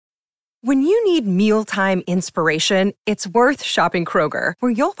When you need mealtime inspiration, it's worth shopping Kroger,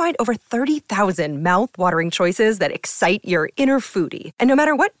 where you'll find over 30,000 mouth-watering choices that excite your inner foodie. And no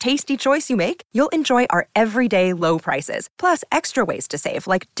matter what tasty choice you make, you'll enjoy our everyday low prices, plus extra ways to save,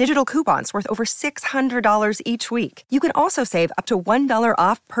 like digital coupons worth over $600 each week. You can also save up to $1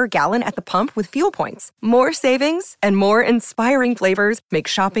 off per gallon at the pump with fuel points. More savings and more inspiring flavors make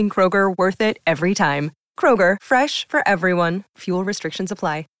shopping Kroger worth it every time. Kroger, fresh for everyone. Fuel restrictions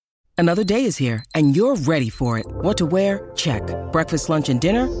apply. Another day is here, and you're ready for it. What to wear? Check. Breakfast, lunch, and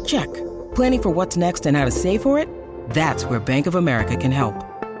dinner? Check. Planning for what's next and how to save for it? That's where Bank of America can help.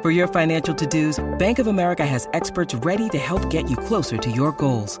 For your financial to-dos, Bank of America has experts ready to help get you closer to your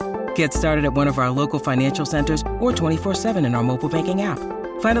goals. Get started at one of our local financial centers or 24/7 in our mobile banking app.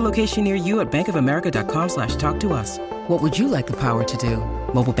 Find a location near you at bankofamerica.com/talktous. What would you like the power to do?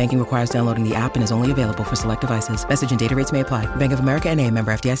 Mobile banking requires downloading the app and is only available for select devices. Message and data rates may apply. Bank of America N.A.,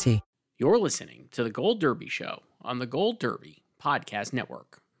 member FDIC. You're listening to The Gold Derby Show on the Gold Derby Podcast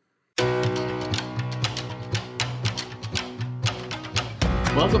Network.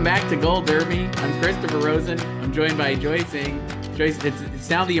 Welcome back to Gold Derby. I'm Christopher Rosen. I'm joined by Joyce. Joyce, it's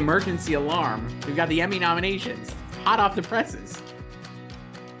now the emergency alarm. We've got the Emmy nominations, hot off the presses.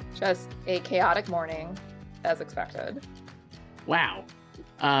 Just a chaotic morning, as expected. Wow.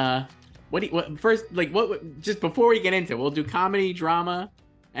 Just before we get into it, we'll do comedy, drama,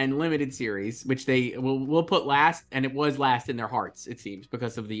 and limited series, which we'll put last, and it was last in their hearts, it seems,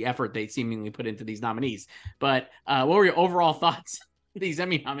 because of the effort they seemingly put into these nominees. But what were your overall thoughts on these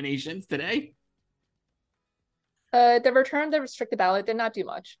Emmy nominations today? The return of the restricted ballot did not do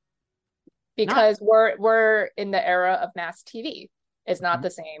much, because we're in the era of mass TV. It's not the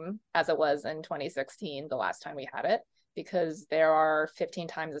same as it was in 2016, the last time we had it, because there are 15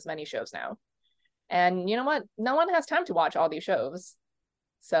 times as many shows now. And you know what? No one has time to watch all these shows.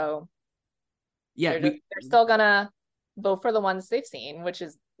 So yeah, they're still gonna vote for the ones they've seen, which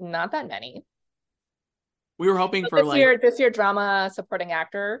is not that many. We were hoping for this year drama supporting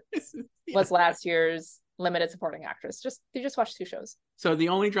actor was last year's limited supporting actress. They just watched 2 shows. So the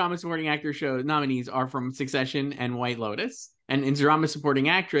only drama supporting actor show nominees are from Succession and White Lotus. And in drama supporting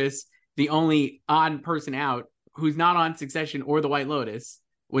actress, the only odd person out who's not on Succession or the White Lotus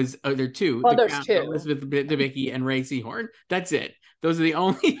was there two. Well, there's 2. Elizabeth Debicki and Ray Seahorn. That's it. Those are the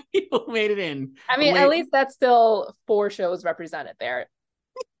only people who made it in. I mean, at least that's still 4 shows represented there.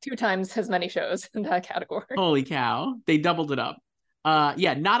 2 times as many shows in that category. Holy cow. They doubled it up.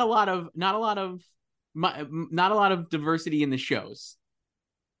 Yeah, not a lot of diversity in the shows.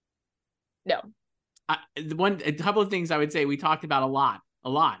 No. A couple of things I would say we talked about a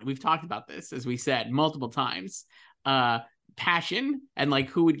lot. We've talked about this, as we said, multiple times. Passion and like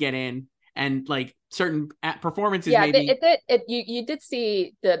who would get in, and like certain performances. Yeah, maybe you did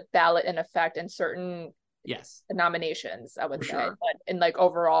see the ballot in effect in certain nominations, I would say. Sure. But in like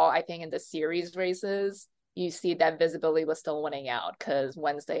overall, I think in the series races, you see that visibility was still winning out, because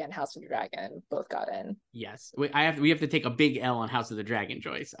Wednesday and House of the Dragon both got in. Yes, we have to take a big L on House of the Dragon,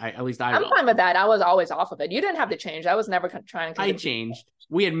 Joyce. I'm fine with that. I was always off of it. You didn't have to change. I was never trying to. I changed.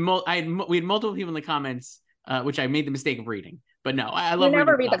 We had multiple people in the comments, which I made the mistake of reading. But no, I love. You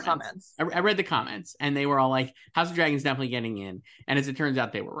never read the comments. I read the comments, and they were all like, "House of Dragon's definitely getting in," and as it turns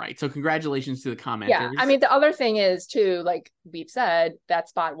out, they were right. So congratulations to the commenters. Yeah, I mean, the other thing is too, like we've said, that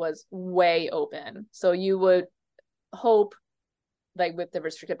spot was way open. So you would hope, like with the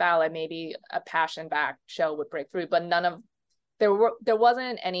restricted ballot, maybe a passion-backed show would break through, but there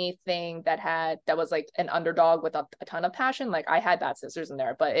wasn't anything that was like an underdog with a ton of passion. Like I had Bad Sisters in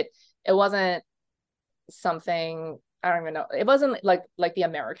there, but it wasn't something. I don't even know. It wasn't like The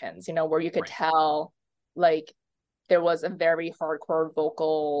Americans, where you could tell like there was a very hardcore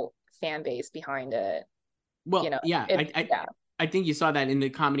vocal fan base behind it. Well, I think you saw that in the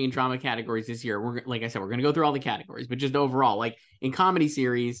comedy and drama categories this year. Like I said, we're going to go through all the categories, but just overall, like in comedy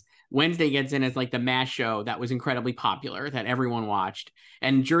series, Wednesday gets in as like the mass show that was incredibly popular that everyone watched,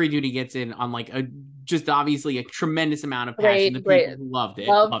 and Jury Duty gets in on like just obviously a tremendous amount of passion. The people who loved it.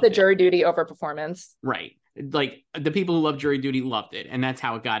 Loved the Jury Duty over performance. Right. Like the people who love Jury Duty loved it, and that's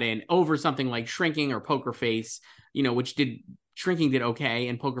how it got in over something like Shrinking or Poker Face, which Shrinking did okay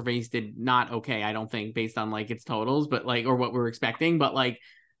and Poker Face did not okay, I don't think, based on like its totals, but like, or what we were expecting, but like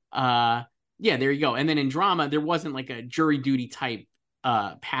yeah, there you go. And then in drama, there wasn't like a Jury Duty type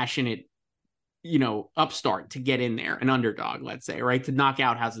passionate upstart to get in there, an underdog, let's say, right, to knock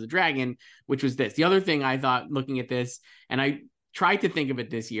out House of the Dragon, which was this. The other thing I thought, looking at this, and I tried to think of it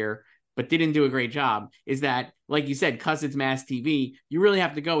this year but didn't do a great job, is that, like you said, because it's mass TV, you really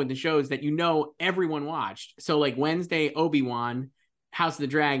have to go with the shows that everyone watched. So like Wednesday, Obi-Wan, House of the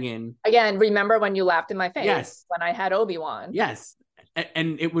Dragon. Again, remember when you laughed in my face? Yes. When I had Obi-Wan. Yes.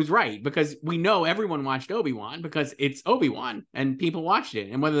 And it was right, because we know everyone watched Obi-Wan because it's Obi-Wan and people watched it.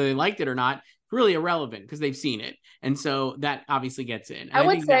 And whether they liked it or not, it's really irrelevant because they've seen it. And so that obviously gets in. And I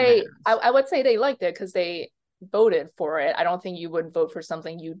would say they liked it because they voted for it. I don't think you would vote for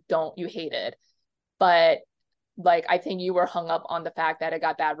something you hated. But like, I think you were hung up on the fact that it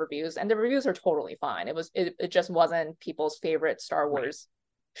got bad reviews, and the reviews are totally fine. It just wasn't people's favorite Star Wars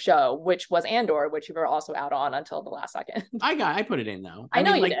show, which was Andor, which you were also out on until the last second. I put it in though. I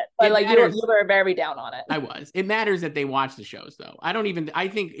know you did, but like you were very down on it. I was. It matters that they watch the shows though. I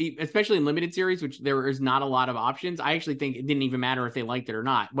think especially in limited series, which there is not a lot of options, I actually think it didn't even matter if they liked it or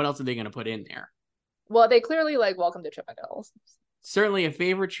not. What else are they going to put in there? Well, they clearly like Welcome to Chippendales. Certainly a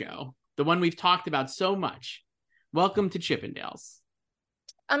favorite show, the one we've talked about so much. Welcome to Chippendales.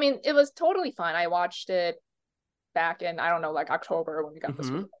 I mean, it was totally fun. I watched it back in, I don't know, like October when we got this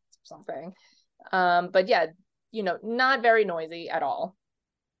or something. But yeah, not very noisy at all.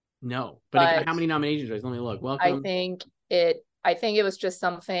 No, but how many nominations? Let me look. Welcome. I think it was just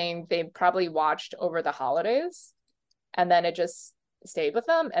something they probably watched over the holidays, and then it just stayed with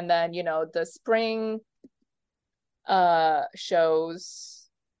them. And then the spring shows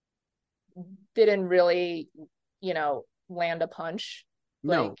didn't really land a punch.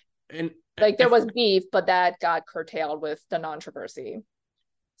 No, like there was Beef, but that got curtailed with the controversy.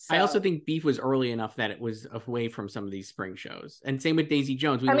 So. I also think Beef was early enough that it was away from some of these spring shows, and same with Daisy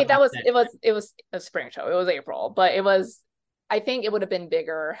Jones. It was a spring show. It was April, but I think it would have been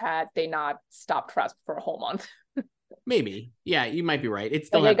bigger had they not stopped press for a whole month. Maybe, yeah, you might be right. It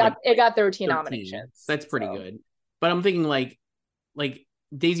got 13 nominations. That's pretty good. But I'm thinking like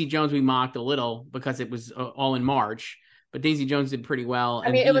Daisy Jones we mocked a little because it was all in March. But Daisy Jones did pretty well.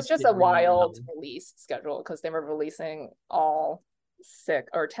 I mean, it was just a wild release schedule because they were releasing all 6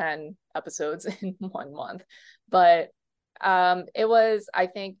 or 10 episodes in 1 month. But it was, I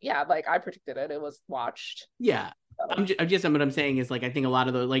think, like I predicted it. It was watched. Yeah. So. What I'm saying is like I think a lot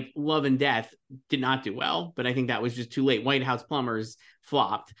of the like Love and Death did not do well, but I think that was just too late. White House Plumbers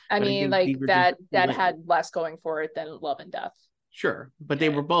flopped. I mean, like that had less going for it than Love and Death. Sure, but they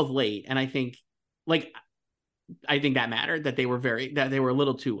were both late, and I think that mattered, that they were a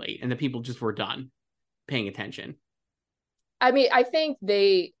little too late and the people just were done paying attention. I mean, I think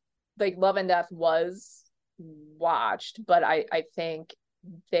like Love and Death was watched, but I think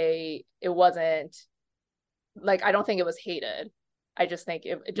it wasn't like, I don't think it was hated. I just think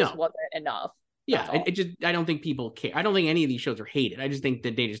it just wasn't enough. Yeah. I don't think people care. I don't think any of these shows are hated. I just think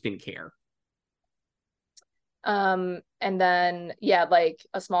that they just didn't care. And then, like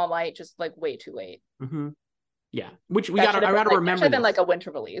A Small Light, just like way too late. Mm-hmm. Yeah, which I gotta remember. Should have been like a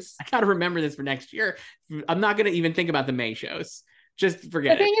winter release. I gotta remember this for next year. I'm not gonna even think about the May shows. Just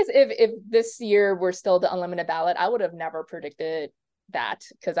forget. The thing is, if this year we're still the unlimited ballot, I would have never predicted that,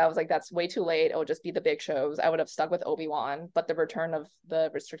 because I was like, that's way too late. It will just be the big shows. I would have stuck with Obi-Wan, but the return of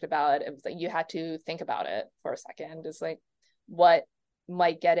the restricted ballot, it was like you had to think about it for a second. It's like what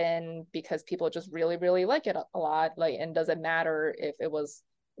might get in because people just really, really like it a lot. Like, and does it matter if it was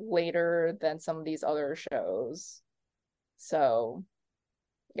later than some of these other shows? So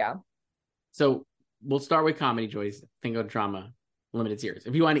yeah. So we'll start with comedy, Joyce. Think of drama limited series.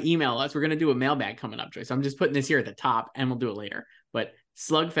 If you want to email us, we're going to do a mailbag coming up, Joyce. I'm just putting this here at the top and we'll do it later. But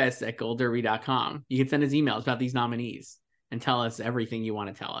slugfest@goldderby.com. You can send us emails about these nominees and tell us everything you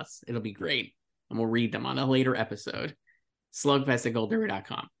want to tell us. It'll be great. And we'll read them on a later episode.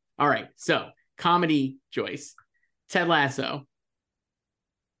 slugfest@goldderby.com. All right. So comedy, Joyce. Ted Lasso.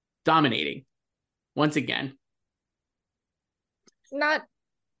 Dominating once again. Not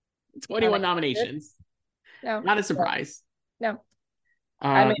 21 nominations. No, not a surprise. No.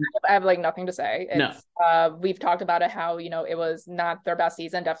 I mean, I have like nothing to say. No. We've talked about it, how it was not their best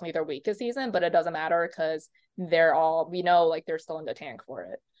season, definitely their weakest season, but it doesn't matter because they're all, like they're still in the tank for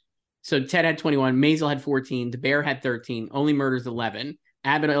it. So Ted had 21, Maisel had 14, The Bear had 13, Only Murders 11,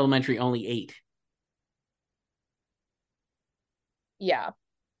 Abbott Elementary only 8. Yeah.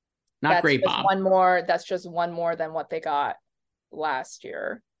 Not great, Bob. That's just one more than what they got last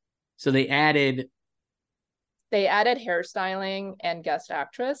year. So they added hairstyling and guest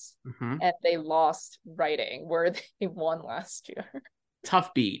actress, and they lost writing where they won last year.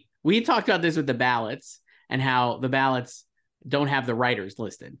 Tough beat. We talked about this with the ballots and how the ballots don't have the writers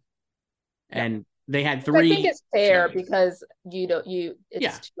listed. Yeah. And they had 3. I think it's fair because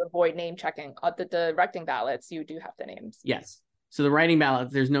it's to avoid name checking. The directing ballots, you do have the names. Yes. So the writing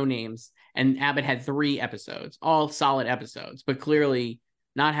ballots, there's no names. And Abbott had 3 episodes, all solid episodes, but clearly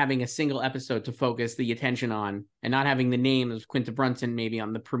not having a single episode to focus the attention on, and not having the name of Quinta Brunson maybe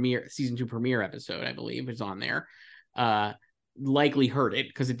on the season 2 premiere episode, I believe is on there, likely hurt it,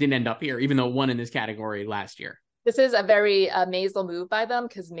 because it didn't end up here, even though it won in this category last year. This is a very Maisel move by them,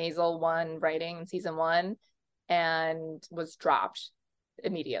 because Maisel won writing in season 1 and was dropped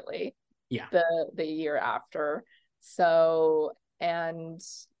immediately. Yeah. The year after. So, and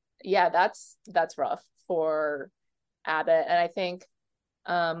yeah, that's rough for Abbott. And I think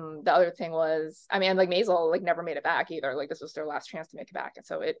the other thing was, I mean, like Maisel like never made it back either. Like this was their last chance to make it back. And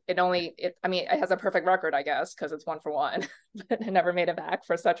so it has a perfect record, I guess, because it's 1 for 1, but it never made it back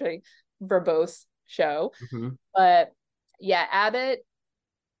for such a verbose show. Mm-hmm. But yeah, Abbott,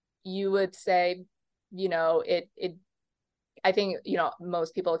 you would say, you know, I think, you know,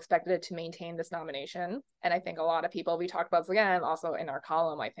 most people expected it to maintain this nomination. And I think a lot of people, we talked about this again, also in our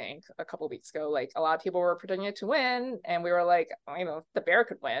column, I think a couple of weeks ago, like a lot of people were predicting it to win. And we were like, oh, you know, the Bear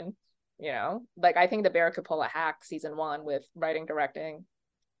could win, you know, like I think the Bear could pull a hack season 1 with writing, directing,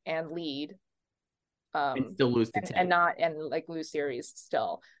 and lead. And still lose to Ted. And like lose series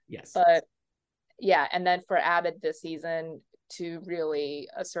still. Yes. But yeah. And then for Abbott this season to really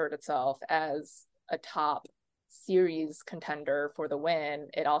assert itself as a top series contender for the win,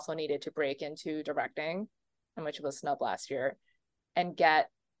 it also needed to break into directing, in which it was snubbed last year, and get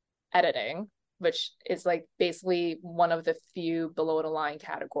editing, which is like basically one of the few below the line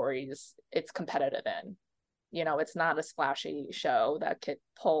categories it's competitive in. You know, it's not a splashy show that could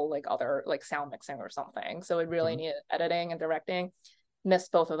pull like other like sound mixing or something. So it really needed editing and directing.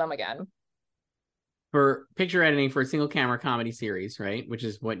 Missed both of them again. For picture editing for a single camera comedy series, right, which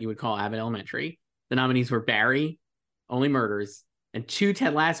is what you would call Abbott Elementary, the nominees were Barry, Only Murders, and 2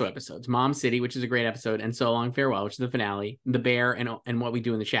 Ted Lasso episodes, Mom City, which is a great episode, and So Long Farewell, which is the finale, The Bear, and What We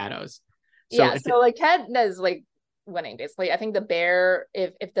Do in the Shadows. So like Ted is like winning basically. I think the Bear,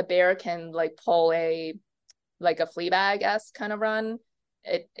 if the Bear can like pull a like a Fleabag-esque kind of run,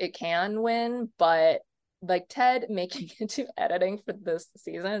 it can win. But like Ted making it to editing for this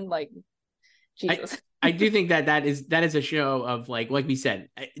season, like Jesus. I do think that is a show of like we said,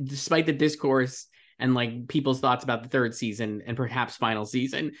 despite the discourse and like people's thoughts about the 3rd season and perhaps final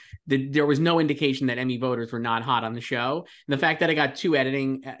season, there was no indication that Emmy voters were not hot on the show. And the fact that it got two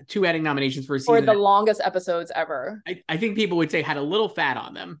editing nominations for a season, for the longest episodes ever, I think people would say had a little fat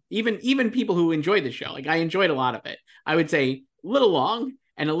on them. Even people who enjoyed the show, like I enjoyed a lot of it, I would say a little long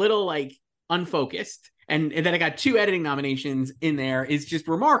and a little like unfocused. And that I got 2 editing nominations in there is just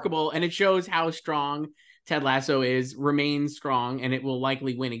remarkable. And it shows how strong Ted Lasso remains strong, and it will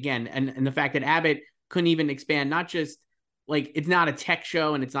likely win again. And the fact that Abbott couldn't even expand, not just like it's not a tech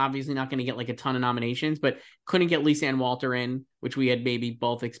show and it's obviously not going to get like a ton of nominations, but couldn't get Lisa Ann Walter in, which we had maybe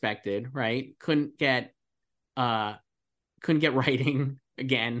both expected, right? Couldn't get writing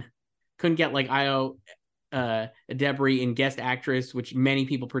again. Couldn't get like Debris in guest actress, which many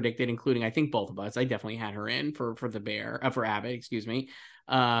people predicted, including I think both of us. I definitely had her in for Abbott, excuse me.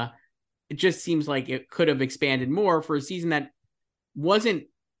 It just seems like it could have expanded more for a season that wasn't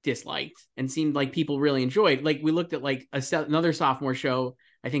disliked and seemed like people really enjoyed. Like we looked at like another sophomore show,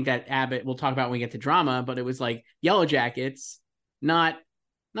 I think that Abbott we'll talk about when we get to drama, but it was like Yellow Jackets, not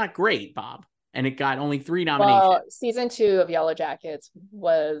great, Bob, and it got only 3 nominations. Well, season 2 of Yellow Jackets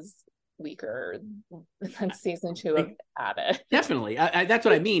was weaker than season 2 of Abbott. Definitely. That's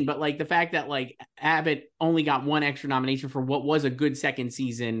what I mean. But like the fact that like Abbott only got 1 extra nomination for what was a good second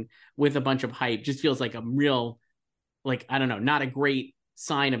season with a bunch of hype just feels like a real, like, I don't know, not a great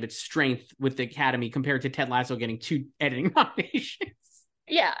sign of its strength with the Academy compared to Ted Lasso getting 2 editing nominations.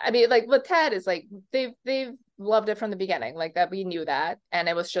 Yeah. I mean, like with Ted is like, they've loved it from the beginning, like that we knew that. And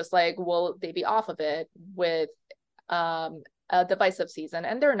it was just like, will they be off of it with, a divisive season,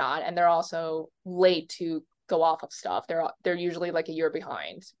 and they're not, and they're also late to go off of stuff. They're usually like a year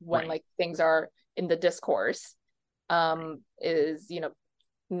behind when like things are in the discourse is, you know,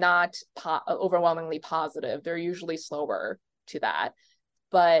 not overwhelmingly positive. They're usually slower to that.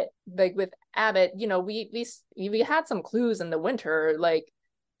 But like with Abbott, you know, we had some clues in the winter, like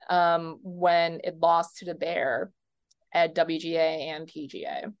when it lost to the Bear at WGA and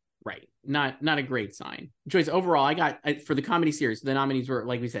PGA. Right. Not a great sign. Joyce, overall, I got for the comedy series, the nominees were,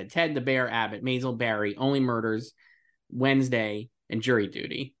 like we said, Ted, the Bear, Abbott, Maisel, Barry, Only Murders, Wednesday, and Jury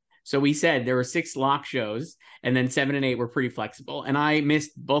Duty. So we said there were 6 lock shows, and then 7 and 8 were pretty flexible. And I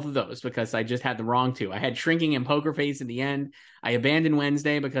missed both of those because I just had the wrong 2. I had Shrinking and Poker Face in the end. I abandoned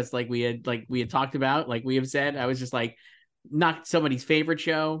Wednesday because like we had talked about, like we have said, I was just like, not somebody's favorite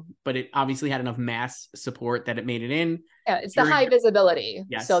show, but it obviously had enough mass support that it made it in. Yeah, it's the high visibility.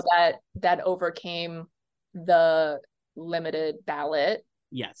 Yes. So that overcame the limited ballot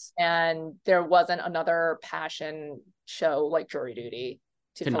Yes. And there wasn't another passion show like Jury Duty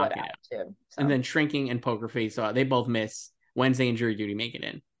to fill it out too. So. And then Shrinking and Poker Face, they both miss. Wednesday and Jury Duty make it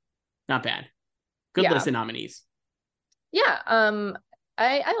in. Not bad. Good list of nominees. Yeah.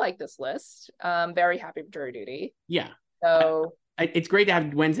 I like this list. Very happy with Jury Duty. Yeah. So it's great to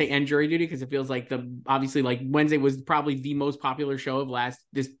have Wednesday and Jury Duty because it feels like obviously like Wednesday was probably the most popular show of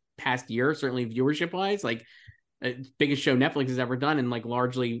this past year, certainly viewership wise, like biggest show Netflix has ever done and like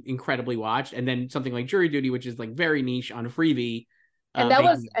largely incredibly watched. And then something like Jury Duty, which is like very niche on Freevee. And that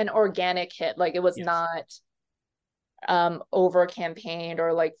was an organic hit. Like it was not over campaigned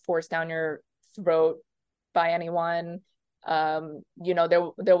or like forced down your throat by anyone. There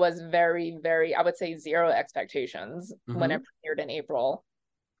was very, very, I would say, zero expectations when it premiered in April,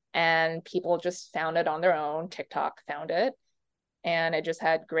 and people just found it on their own. TikTok found it, and it just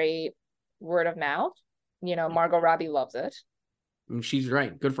had great word of mouth. Margot Robbie loves it. She's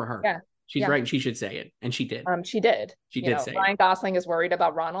right. Good for her. Yeah. She's right. And she should say it. And she did. She did. She did say Ryan Gosling is worried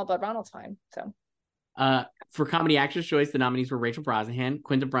about Ronald, but Ronald's fine. So for Comedy Actress Choice, the nominees were Rachel Brosnahan,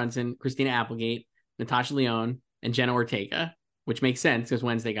 Quinta Brunson, Christina Applegate, Natasha Lyonne, and Jenna Ortega, which makes sense because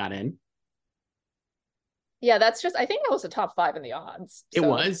Wednesday got in. Yeah, I think that was the top 5 in the odds. So. It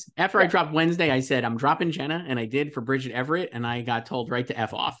was. After I dropped Wednesday, I said, I'm dropping Jenna, and I did for Bridget Everett, and I got told right to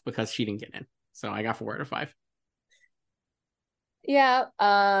F off because she didn't get in. So I got 4 out of 5. Yeah.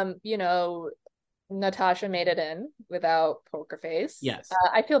 Natasha made it in without Poker Face. Yes.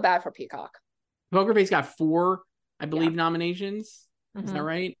 I feel bad for Peacock. Poker Face got 4, I believe, nominations. Is that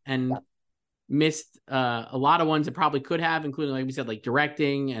right? And missed a lot of ones that probably could have, including, like we said, like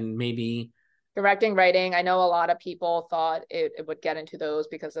directing and maybe directing, writing. I know a lot of people thought it would get into those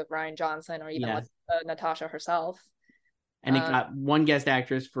because of Rian Johnson or even Natasha herself. And it got 1 guest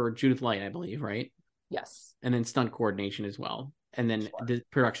actress for Judith Light, I believe, right? Yes. And then stunt coordination as well. And then the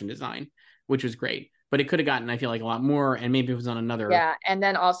production design, which was great. But it could have gotten, I feel like, a lot more. And maybe it was on another. Yeah. And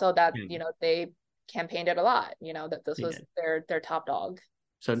then also that, they campaigned it a lot, that this was their top dog.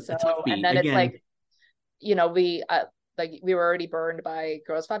 So and then again, it's like, we were already burned by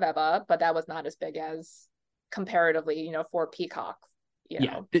Girls Five Eva, but that was not as big as comparatively, for Peacock.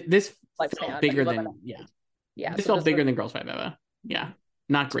 This felt bigger than this felt bigger than Girls Five Eva. Yeah,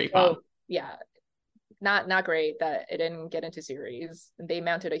 not great, Bob. Not great that it didn't get into series. They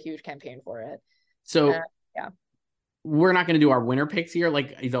mounted a huge campaign for it. So we're not going to do our winner picks here,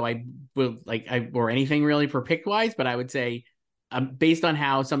 though I will or anything really for pick wise, but I would say. Based on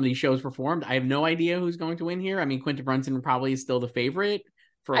how some of these shows performed, I have no idea who's going to win here. I mean, Quinta Brunson probably is still the favorite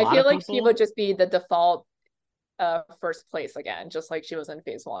for a lot of people. I feel like she would just be the default first place again, just like she was in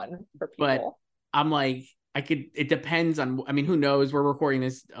phase 1 for people. But I'm like, it depends on, who knows? We're recording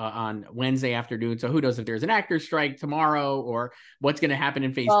this on Wednesday afternoon. So who knows if there's an actor's strike tomorrow or what's going to happen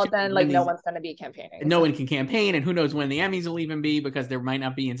in phase 2. Well, then no one's going to be campaigning. No one can campaign. And who knows when the Emmys will even be, because there might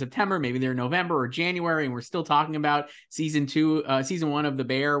not be in September. Maybe they're in November or January. And we're still talking about season 1 of The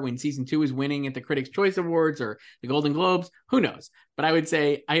Bear when season 2 is winning at the Critics' Choice Awards or the Golden Globes. Who knows? But I would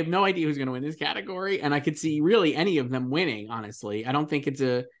say I have no idea who's going to win this category. And I could see really any of them winning, honestly.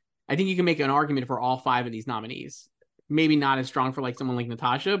 I think you can make an argument for all 5 of these nominees. Maybe not as strong for someone like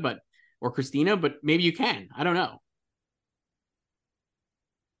Natasha, or Christina, but maybe you can. I don't know.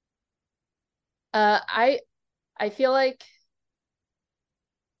 I feel like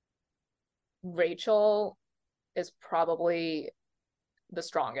Rachel is probably the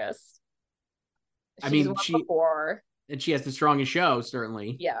strongest. She's won before. And she has the strongest show,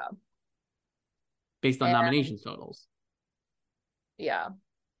 certainly. Yeah. Based on nominations totals. Yeah.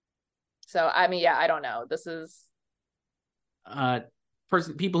 So, I don't know. This is...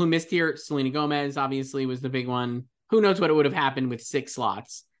 people who missed here, Selena Gomez, obviously, was the big one. Who knows what it would have happened with 6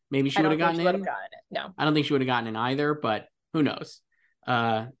 slots. Maybe she would have gotten in. No. I don't think she would have gotten in either, but who knows?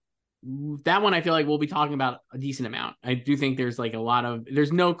 That one, I feel like we'll be talking about a decent amount. I do think there's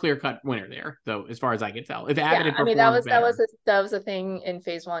there's no clear-cut winner there, though, as far as I can tell. If Abbott had performed that was a thing in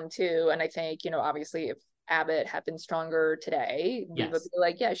phase 1 too. And I think, obviously, if Abbott had been stronger today, we would be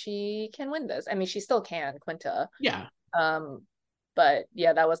like, yeah, she can win this. She still can, Quinta. Yeah. But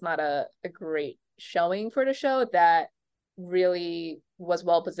yeah, that was not a great showing for the show that really was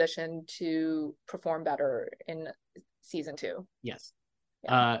well positioned to perform better in season 2. Yes.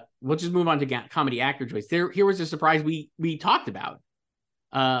 Yeah. We'll just move on to comedy actor choice. Here was a surprise we talked about.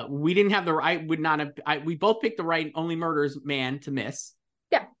 We didn't have we both picked the right Only Murders man to miss.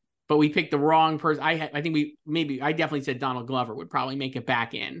 Yeah. But we picked the wrong person. I definitely said Donald Glover would probably make it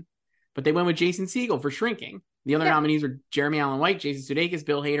back in, but they went with Jason Segel for Shrinking. The other nominees were Jeremy Allen White, Jason Sudeikis,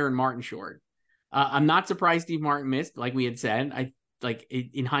 Bill Hader, and Martin Short. I'm not surprised Steve Martin missed, like we had said. I like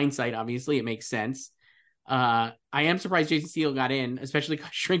in hindsight, obviously it makes sense. I am surprised Jason Segel got in, especially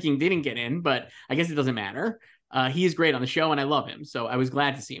because Shrinking didn't get in, but I guess it doesn't matter. He is great on the show and I love him. So I was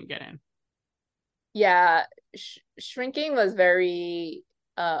glad to see him get in. Yeah. Shrinking was very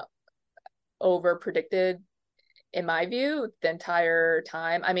over predicted in my view the entire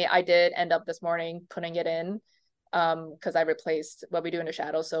time. I mean, I did end up this morning putting it in because I replaced What We Do in the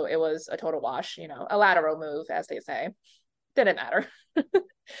Shadows, so it was a total wash, you know, a lateral move, as they say. Didn't matter.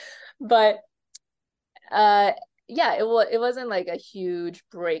 But yeah, it wasn't like a huge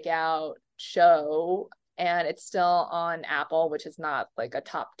breakout show, and it's still on Apple, which is not like a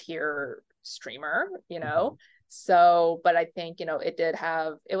top tier streamer, you know. So, but I think, you know,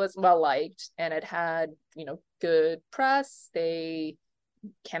 it was well liked and it had, you know, good press. They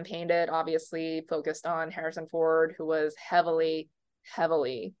campaigned it, obviously focused on Harrison Ford, who was heavily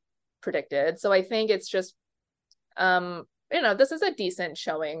predicted. So I think it's just, you know, this is a decent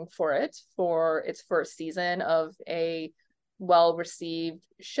showing for it for its first season of a well-received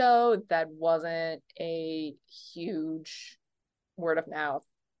show that wasn't a huge word of mouth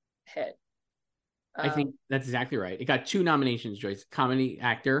hit. I think that's exactly right. It got 2 nominations, Joyce: comedy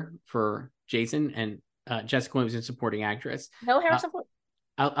actor for Jason and Jessica Williams, supporting actress. No Harrison Ford.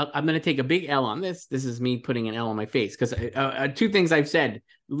 I'm going to take a big L on this. This is me putting an L on my face because 2 things I've said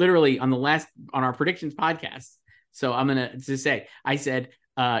literally on our predictions podcast. So I'm going to just say, I said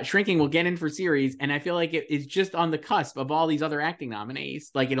Shrinking will get in for series, and I feel like it is just on the cusp of all these other acting nominees.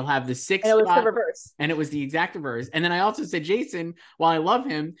 Like it'll have the 6th and it was spot, the reverse. And it was the exact reverse. And then I also said Jason, while I love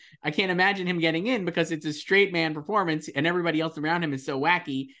him, I can't imagine him getting in because it's a straight man performance and everybody else around him is so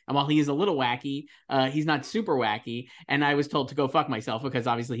wacky. And while he is a little wacky, he's not super wacky. And I was told to go fuck myself because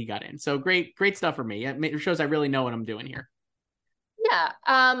obviously he got in. So great stuff for me. It shows I really know what I'm doing here.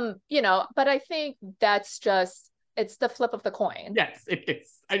 Yeah. You know, but I think that's just, it's the flip of the coin. Yes, it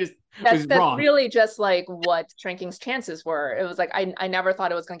is. That's really just like what Shrinking's chances were. It was like I never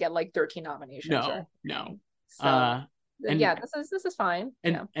thought it was going to get like 13 nominations. No. So yeah, this is fine.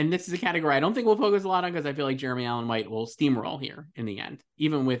 And this is a category I don't think we'll focus a lot on because I feel like Jeremy Allen White will steamroll here in the end,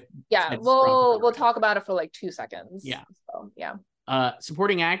 even with we'll talk about it for like 2 seconds. Yeah. So yeah.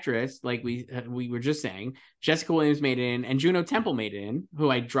 Supporting actress, like we were just saying, Jessica Williams made it in, and Juno Temple made it in, who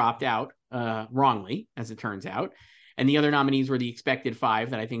I dropped out wrongly, as it turns out. And the other nominees were the expected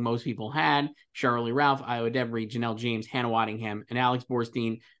 5 that I think most people had: Cheryl Lee Ralph, Iowa Devery, Janelle James, Hannah Waddingham, and Alex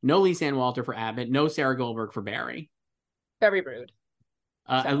Borstein. No Lisa Ann Walter for Abbott. No Sarah Goldberg for Barry. Very rude.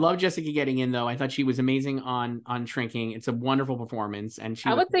 I love Jessica getting in, though. I thought she was amazing on Shrinking. It's a wonderful performance, and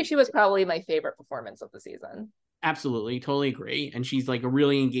I would say she was probably my favorite performance of the season. Absolutely, totally agree. And she's like a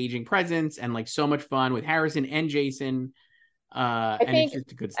really engaging presence and like so much fun with Harrison and Jason. It's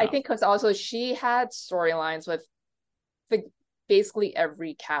just good stuff. I think because also she had storylines with basically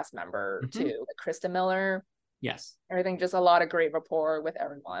every cast member too. Like Krista Miller. Yes. Everything, just a lot of great rapport with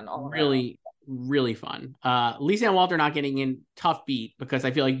everyone all around. Really fun. Lisa Ann Walter not getting in, tough beat, because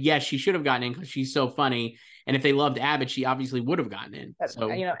I feel like, yes, she should have gotten in because she's so funny. And if they loved Abbott, she obviously would have gotten in.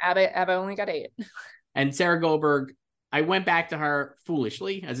 So, you know, Abbott only got 8. And Sarah Goldberg, I went back to her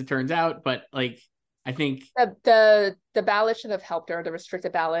foolishly, as it turns out, but like I think the ballot should have helped her, the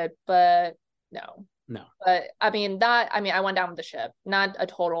restricted ballot, but no. But I went down with the ship. Not a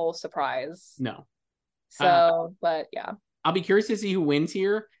total surprise. No. So, but yeah. I'll be curious to see who wins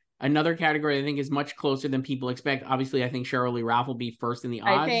here. Another category I think is much closer than people expect. Obviously, I think Cheryl Lee Ralph will be first in the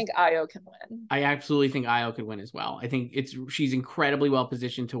odds. I think Io can win. I absolutely think Io could win as well. I think she's incredibly well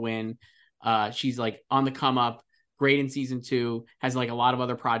positioned to win. She's like on the come up, great in season 2, has like a lot of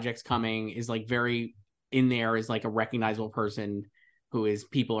other projects coming, is like very in there, is like a recognizable person who is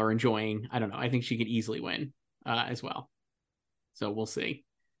people are enjoying. I don't know. I think she could easily win as well. So we'll see.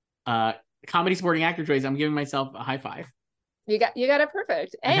 Comedy supporting actor choice, I'm giving myself a high 5. You got it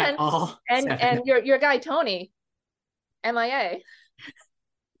perfect. And your guy Tony, MIA.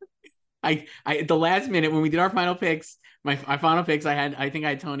 I at the last minute when we did our final picks, my final picks, I think I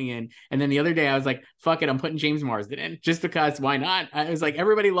had Tony in, and then the other day I was like, fuck it, I'm putting James Marsden in just because, why not? I was like,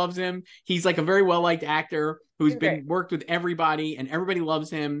 everybody loves him. He's like a very well liked actor who's been worked with everybody, and everybody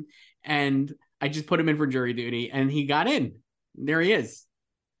loves him. And I just put him in for jury duty, and he got in. There he is.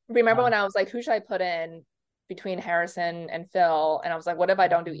 Remember when I was like, who should I put in between Harrison and Phil? And I was like, what if I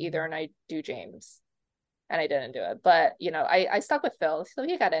don't do either and I do James? And I didn't do it. But, you know, I stuck with Phil. So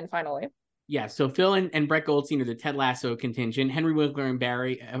he got in finally. Yeah, so Phil and Brett Goldstein are the Ted Lasso contingent. Henry Winkler and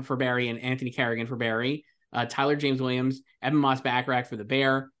Barry for Barry, and Anthony Carrigan for Barry. Tyler James Williams, Evan Moss Backrack for The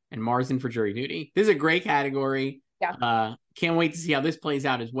Bear, and Marsden for jury duty. This is a great category. Yeah. Can't wait to see how this plays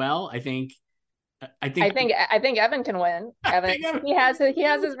out as well. I think I think Evan can win. Evan, he has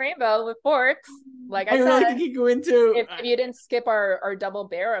his rainbow with forks. Like I said, really think he could win too. If you didn't skip our double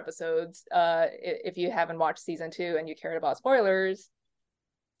bear episodes, if you haven't watched season 2 and you cared about spoilers,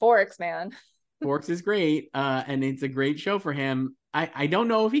 forks, man. Forks is great, and it's a great show for him. I don't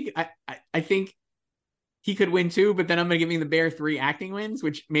know if he. I think he could win too, but then I'm gonna give him the Bear 3 acting wins,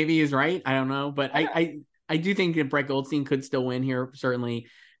 which maybe is right. I don't know, but I do think that Brett Goldstein could still win here. Certainly,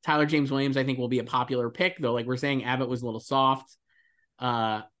 Tyler James Williams I think will be a popular pick, though. Like we're saying, Abbott was a little soft.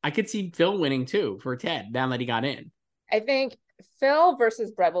 I could see Phil winning too for Ted now that he got in. I think Phil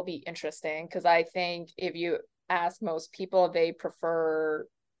versus Brett will be interesting because I think if you ask most people, they prefer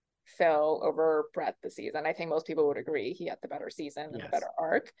Phil over Brett this season. I think most people would agree he had the better season and the better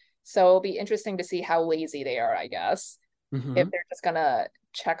arc. So it'll be interesting to see how lazy they are, I guess. Mm-hmm. If they're just gonna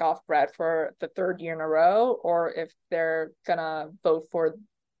check off Brett for the 3rd year in a row, or if they're gonna vote for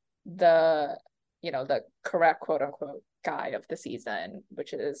the correct quote unquote guy of the season,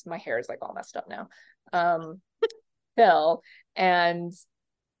 which is, my hair is like all messed up now. Phil. And so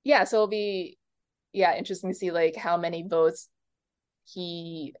it'll be interesting to see like how many votes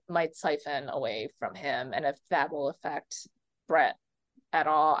he might siphon away from him and if that will affect Brett at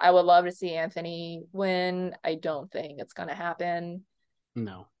all. I would love to see Anthony win. I don't think it's gonna happen.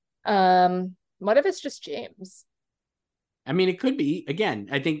 No. What if it's just James? I mean, it could be. Again,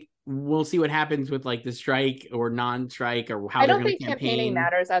 I think we'll see what happens with like the strike or non-strike or how they're going to campaign. I don't think campaigning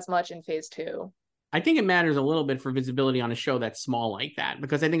matters as much in phase 2. I think it matters a little bit for visibility on a show that's small like that,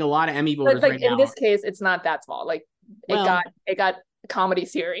 because I think a lot of Emmy voters like in this case, it's not that small. Like it got comedy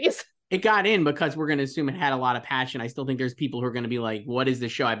series. It got in because we're going to assume it had a lot of passion. I still think there's people who are going to be like, what is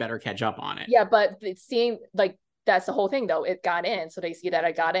this show? I better catch up on it. Yeah, but it seemed like that's the whole thing though. It got in. So they see that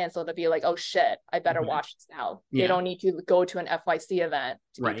I got in. So they'll be like, oh shit, I better watch this now. Yeah. They don't need to go to an FYC event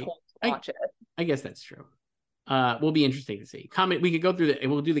to be told to watch it. I guess that's true. Will be interesting to see. We could go through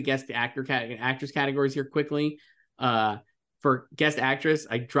we'll do the guest actress categories here quickly. For guest actress,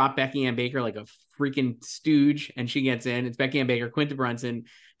 I dropped Becky Ann Baker like a freaking stooge, and she gets in. It's Becky Ann Baker, Quinta Brunson,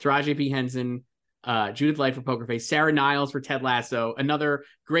 Taraji P. Henson, Judith Light for Poker Face, Sarah Niles for Ted Lasso. Another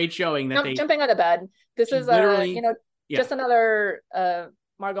great showing that jumping out of bed. This is just another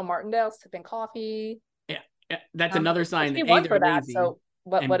Margot Martindale sipping coffee. Yeah, that's another sign that they're lazy. So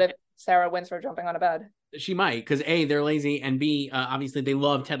what if Sarah wins for jumping out of bed? She might, because A, they're lazy, and B, obviously they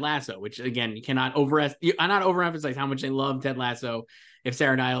love Ted Lasso, which again, you cannot overemphasize how much they love Ted Lasso. If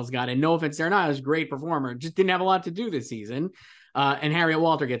Sarah Niles got in, no offense, Sarah Niles, great performer, just didn't have a lot to do this season. And Harriet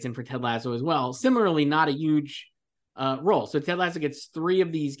Walter gets in for Ted Lasso as well. Similarly, not a huge role. So Ted Lasso gets 3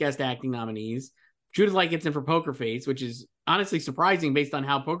 of these guest acting nominees. Judith Light gets in for Poker Face, which is honestly surprising based on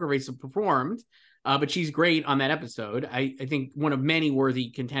how Poker Face performed. But she's great on that episode. I think one of many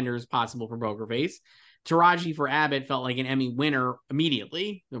worthy contenders possible for Poker Face. Taraji for Abbott felt like an Emmy winner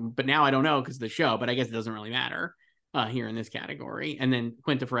immediately, but now I don't know because of the show, but I guess it doesn't really matter here in this category. And then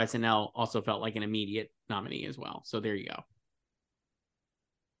Quinta for SNL also felt like an immediate nominee as well. So there you go.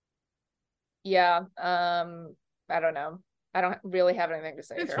 Yeah. I don't know. I don't really have anything to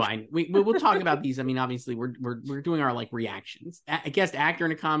say. It's fine. We'll talk about these. I mean, obviously we're doing our like reactions. Guest actor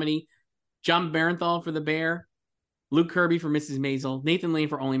in a comedy, John Barenthal for The Bear, Luke Kirby for Mrs. Maisel, Nathan Lane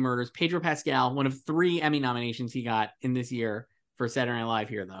for Only Murders, Pedro Pascal, one of 3 Emmy nominations he got in this year for Saturday Night Live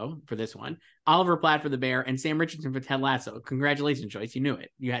here, though, for this one. Oliver Platt for The Bear, and Sam Richardson for Ted Lasso. Congratulations, Joyce. You knew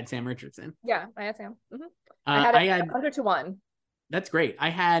it. You had Sam Richardson. Yeah, I had Sam. Mm-hmm. I had 100-1. That's great. I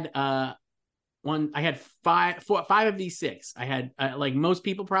had five of these 6. I had, like most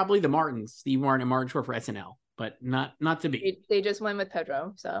people, probably the Martins, Steve Martin and Martin Short for SNL, but not to be. They just went with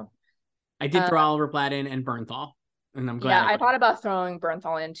Pedro, so. I did throw Oliver Platt in and Bernthal. And I'm glad. Yeah, I thought about throwing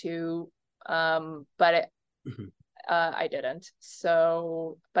Bernthal in too, but I didn't.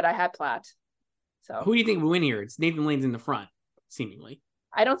 So, but I had Platt. So, who do you think will win here? It's Nathan Lane's in the front, seemingly.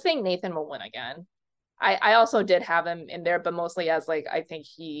 I don't think Nathan will win again. I also did have him in there, but mostly as like I think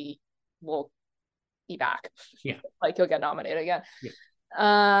he will be back. Yeah, like he'll get nominated again. Yeah.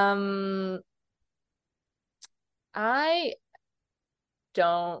 I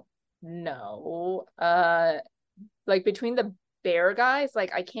don't know. Like between the Bear guys,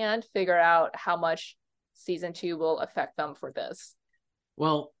 like I can't figure out how much season 2 will affect them for this.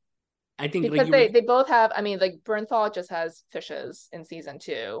 Well, I think because they both have. I mean, like Bernthal just has fishes in season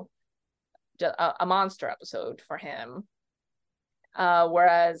 2, a monster episode for him,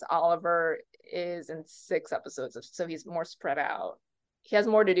 whereas Oliver is in 6 episodes, so he's more spread out. He has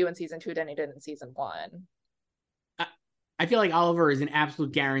more to do in season 2 than he did in season 1. I feel like Oliver is an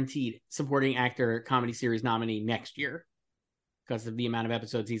absolute guaranteed supporting actor comedy series nominee next year, because of the amount of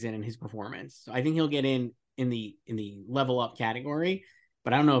episodes he's in and his performance. So I think he'll get in the level up category,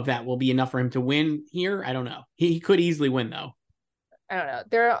 but I don't know if that will be enough for him to win here. I don't know. He could easily win though. I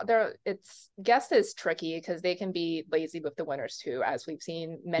don't know. It's guest is tricky because they can be lazy with the winners too, as we've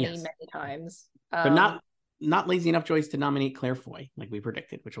seen many times. But not lazy enough, Joyce, to nominate Claire Foy like we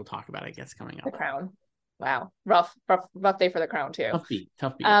predicted, which we'll talk about, I guess, coming up. The Crown. Wow, rough day for the Crown too.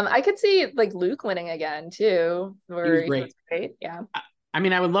 Tough beat. I could see like Luke winning again too. He was great. Yeah. I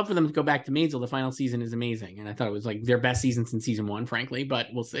mean, I would love for them to go back to Maisel. The final season is amazing, and I thought it was like their best season since season 1, frankly. But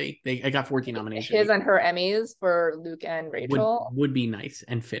we'll see. I got 14 nominations. His and her Emmys for Luke and Rachel would be nice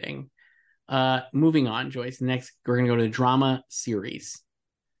and fitting. Moving on, Joyce. Next, we're gonna go to the drama series,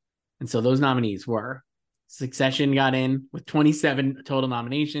 and so those nominees were Succession got in with 27 total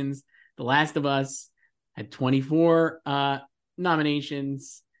nominations. The Last of Us had 24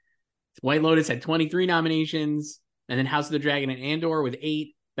 nominations. White Lotus had 23 nominations. And then House of the Dragon and Andor with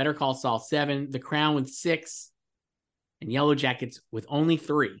 8. Better Call Saul 7. The Crown with 6. And Yellow Jackets with only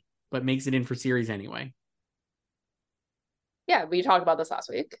 3. But makes it in for series anyway. Yeah, we talked about this last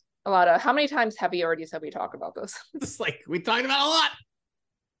week. How many times have we already said we talked about this? It's like we talked about a lot.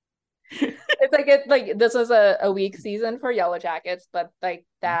 It's like this was a weak season for Yellow Jackets, but like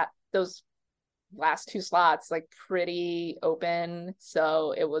those last 2 slots like pretty open,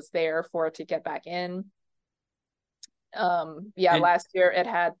 so it was there for it to get back in. Last year it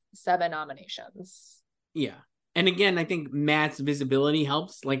had 7 nominations. Yeah. And again, I think Matt's visibility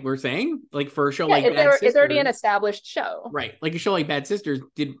helps, like we're saying, like for a show like Bad Sisters. It's already an established show. Right. Like a show like Bad Sisters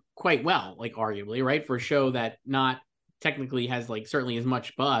did quite well, like arguably, right? For a show that not technically has like certainly as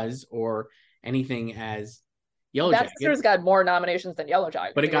much buzz or anything as Yellow Jackets. Bad Sisters got more nominations than Yellow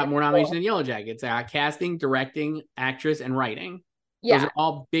Jackets. But it got more nominations than Yellow Jackets. Casting, directing, actress, and writing. Yeah. Those are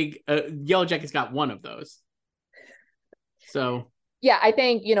all big. Yellow Jackets got 1 of those. So yeah, I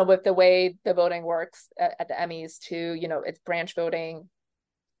think, with the way the voting works at the Emmys too, it's branch voting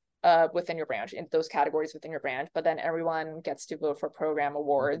within your branch, in those categories within your branch, but then everyone gets to vote for program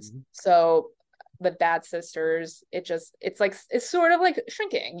awards. Mm-hmm. So with Bad Sisters, it's sort of like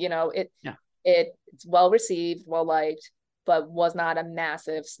shrinking, it's well received, well liked, but was not a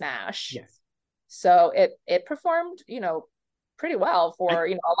massive smash. Yes. So it performed, pretty well for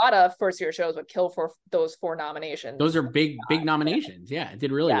a lot of first year shows would kill for those 4 nominations. Those are big nominations. Yeah, it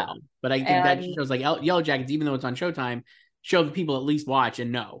did really well. But I think that shows like Yellow Jackets, even though it's on Showtime, show the people at least watch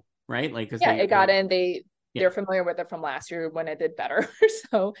and know, right? Like it got in. They're familiar with it from last year when it did better.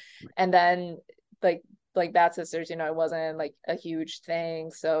 So and then like Bad Sisters, it wasn't like a huge thing,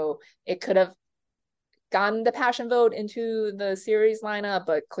 so it could have gotten the passion vote into the series lineup,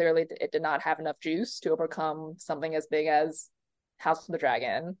 but clearly it did not have enough juice to overcome something as big as House of the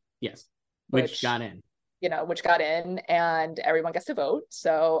Dragon. Yes. Which got in. Which got in, and everyone gets to vote.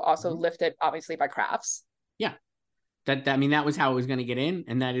 So also lifted obviously by Crafts. Yeah. That was how it was going to get in,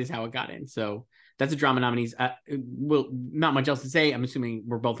 and that is how it got in. So that's a drama nominees. Not much else to say. I'm assuming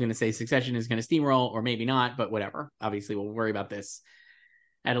we're both going to say Succession is going to steamroll, or maybe not, but whatever. Obviously, we'll worry about this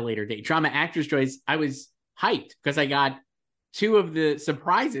at a later date. Drama actress choice, I was hyped because I got 2 of the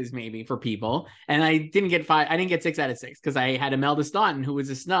surprises maybe for people, and I didn't get 5. I didn't get 6 out of 6 because I had Imelda Staunton, who was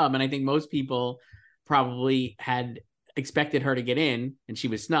a snub, and I think most people probably had expected her to get in, and she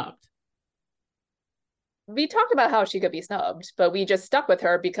was snubbed. We talked about how she could be snubbed, but we just stuck with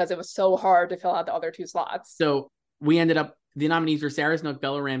her because it was so hard to fill out the other 2 slots. So we ended up, the nominees were Sarah Snook,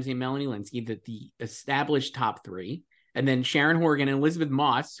 Bella Ramsey, and Melanie Linsky, the established top 3. And then Sharon Horgan and Elizabeth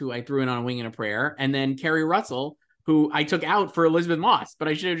Moss, who I threw in on a wing and a prayer. And then Kerry Russell, who I took out for Elizabeth Moss, but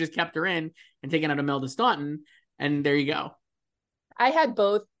I should have just kept her in and taken out Imelda Staunton. And there you go. I had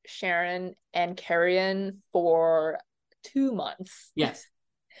both Sharon and Kerry in for 2 months. Yes.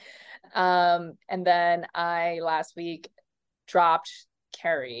 And then I last week dropped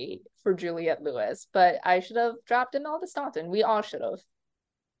Kerry for Juliette Lewis, but I should have dropped Imelda Staunton. We all should have.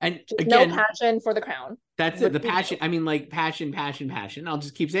 And just again, no passion for the Crown. That's it. The passion. I mean, like passion. I'll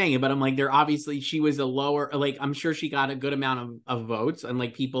just keep saying it, but I'm like, she was a lower, like, I'm sure she got a good amount of votes, and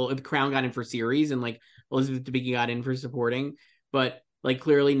like people, the Crown got in for series, and like Elizabeth Debicki got in for supporting, but like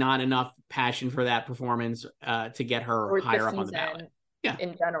clearly not enough passion for that performance to get her higher up on the ballot. Yeah.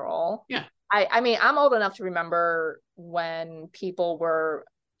 In general. Yeah. I mean, I'm old enough to remember when people were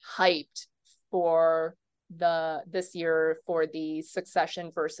hyped for this year for the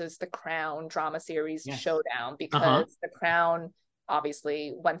Succession versus the Crown drama series showdown, because the Crown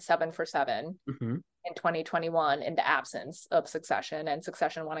obviously went 7 for 7 in 2021 in the absence of Succession, and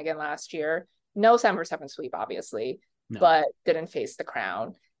Succession won again last year. No 7 for 7 sweep, obviously, but didn't face the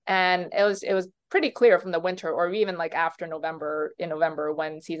Crown. And it was pretty clear from the winter, or even like after November,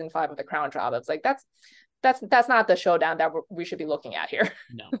 when season 5 of The Crown dropped. It's like that's not the showdown that we should be looking at here.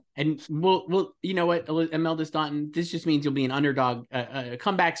 No. And we'll you know what, Imelda Staunton, this just means you'll be an underdog, a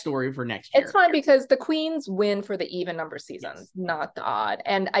comeback story for next year. It's fine because the queens win for the even number seasons, yes, not the odd.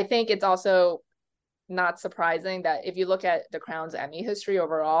 And I think it's also not surprising that if you look at The Crown's Emmy history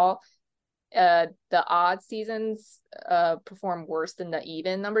overall, the odd seasons perform worse than the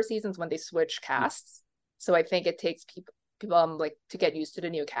even number seasons when they switch casts. So I think it takes people like to get used to the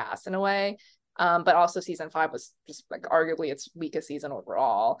new cast in a way. But also season 5 was just like arguably its weakest season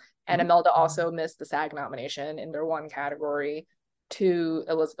overall. And Imelda also missed the SAG nomination in their one category to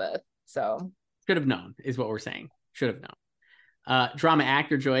Elizabeth. So should have known is what we're saying. Should have known. Drama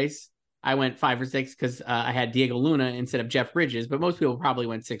actor Joyce, I went 5 for 6 because I had Diego Luna instead of Jeff Bridges, but most people probably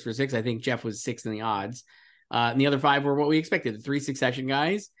went 6 for 6. I think Jeff was 6 in the odds. And the other 5 were what we expected. The 3 Succession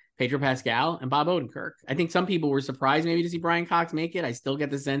guys, Pedro Pascal and Bob Odenkirk. I think some people were surprised maybe to see Brian Cox make it. I still get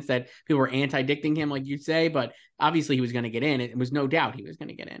the sense that people were anti-dicting him, like you'd say, but obviously he was going to get in. It was no doubt he was going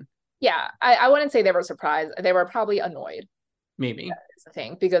to get in. Yeah, I wouldn't say they were surprised. They were probably annoyed. Maybe. That's the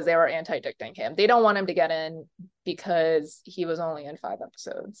thing, because they were anti-dicting him. They don't want him to get in because he was only in 5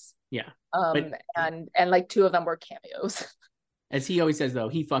 episodes. Yeah. And like 2 of them were cameos. As he always says, though,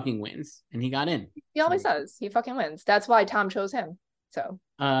 he fucking wins. And he got in. He always does. He fucking wins. That's why Tom chose him. So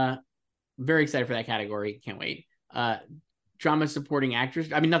very excited for that category. Can't wait. Drama supporting actress.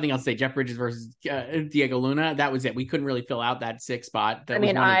 I mean, nothing else to say. Jeff Bridges versus Diego Luna. That was it. We couldn't really fill out that 6 spot.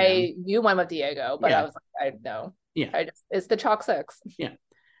 You went with Diego, but yeah. I was like, I know. Yeah. It's the chalk 6.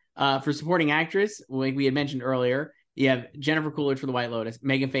 Yeah. For supporting actress, like we had mentioned earlier, you have Jennifer Coolidge for The White Lotus,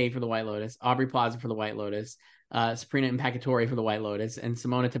 Megan Faye for The White Lotus, Aubrey Plaza for The White Lotus, Sabrina Impacatore for The White Lotus, and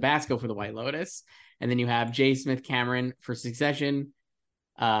Simona Tabasco for The White Lotus. And then you have J. Smith Cameron for Succession,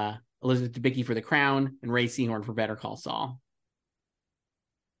 Elizabeth Debicki for The Crown, and Ray Seahorn for Better Call Saul.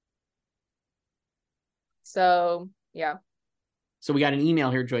 So, yeah. So we got an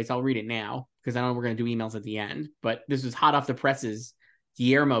email here, Joyce. I'll read it now because I know we're going to do emails at the end. But this was hot off the presses.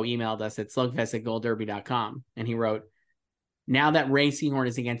 Guillermo emailed us at slugfest@goldderby.com. And he wrote, now that Ray Seahorn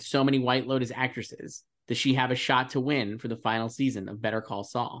is against so many White Lotus actresses, does she have a shot to win for the final season of Better Call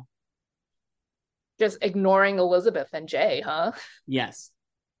Saul? Just ignoring Elizabeth and Jay, huh? Yes.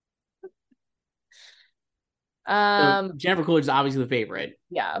 So Jennifer Coolidge is obviously the favorite.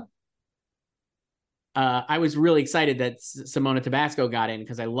 Yeah. I was really excited that Simona Tabasco got in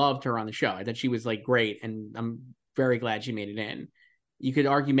because I loved her on the show. I thought she was like great, and I'm very glad she made it in. You could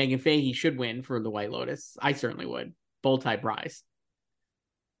argue Megan Fahy should win for The White Lotus. I certainly would. Bold type prize.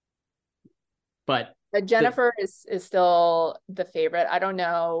 But Jennifer is still the favorite. I don't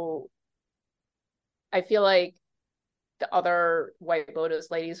know. I feel like the other White Lotus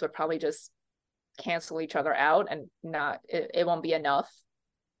ladies would probably just cancel each other out, and it won't be enough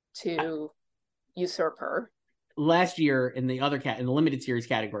to usurp her. Last year in the limited series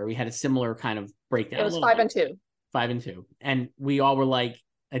category, we had a similar kind of breakdown. It was 5 and 2. 5 and 2. And we all were like,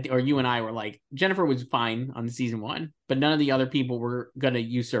 or you and I were like, Jennifer was fine on the season 1, but none of the other people were going to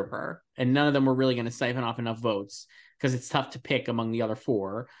usurp her. And none of them were really going to siphon off enough votes because it's tough to pick among the other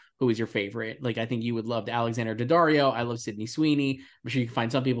 4 who is your favorite. Like, I think you would love Alexander Daddario. I love Sydney Sweeney. I'm sure you can find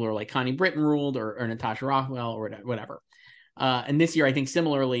some people who are like Connie Britton ruled or Natasha Rothwell or whatever. And this year, I think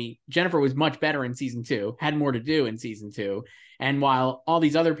similarly, Jennifer was much better in season 2, had more to do in season 2. And while all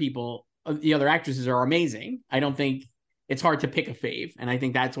these other people, the other actresses are amazing, I don't think it's hard to pick a fave. And I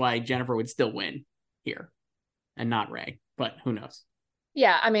think that's why Jennifer would still win here and not Ray, but who knows?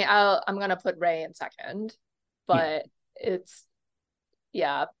 Yeah. I mean, I'm going to put Ray in second, but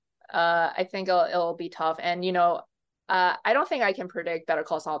I think it'll be tough. And, I don't think I can predict Better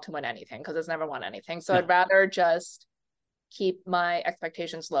Call Saul to win anything because it's never won anything. So I'd rather just keep my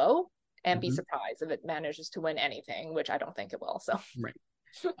expectations low and be surprised if it manages to win anything, which I don't think it will. So right.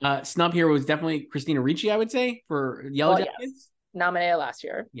 Snub here was definitely Christina Ricci, I would say, for Yellow Jackets. Yes. Nominated last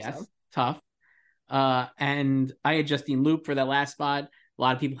year. Yes, so. Tough. And I had Justine Luke for that last spot. A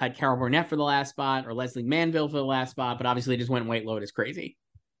lot of people had Carol Burnett for the last spot or Leslie Manville for the last spot, but obviously they just went White Lotus crazy.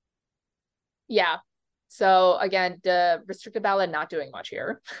 Yeah. So again, the restricted ballot not doing much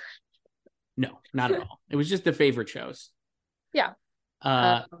here. No, not at all. It was just the favorite shows. Yeah.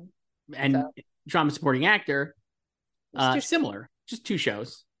 Drama supporting actor, similar, just 2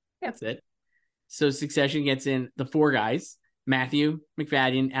 shows. Yeah. That's it. So Succession gets in the 4 guys: Matthew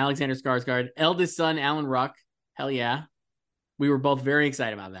McFadden, Alexander Skarsgård, eldest son Alan Ruck. Hell yeah. We were both very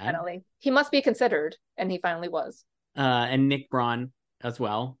excited about that. Finally. He must be considered, and he finally was. And Nick Braun as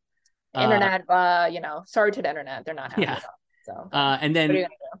well. Internet, sorry to the internet. They're not happy about it. So, and then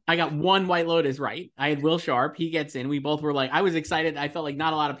I got one White Lotus right. I had Will Sharp. He gets in. We both were like, I was excited. I felt like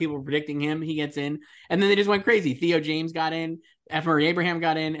not a lot of people were predicting him. He gets in. And then they just went crazy. Theo James got in. F. Murray Abraham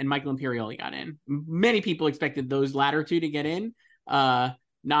got in. And Michael Imperioli got in. Many people expected those latter two to get in. Not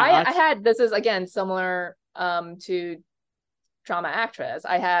us. I had, this is again similar to drama actress.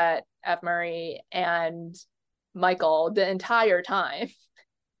 I had F. Murray and Michael the entire time.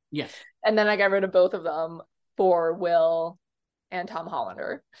 Yes. And then I got rid of both of them for Will and Tom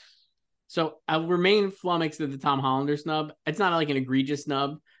Hollander. So I'll remain flummoxed at the Tom Hollander snub. It's not like an egregious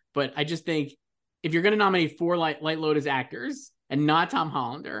snub, but I just think if you're going to nominate 4 White Lotus actors and not Tom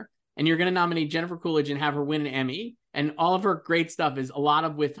Hollander, and you're going to nominate Jennifer Coolidge and have her win an Emmy, and all of her great stuff is a lot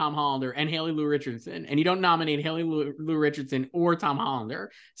of with Tom Hollander and Haley Lou Richardson, and you don't nominate Haley Lou Richardson or Tom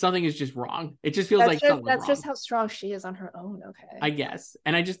Hollander, something is just wrong. It just feels something's wrong. That's just how strong she is on her own. Okay. I guess.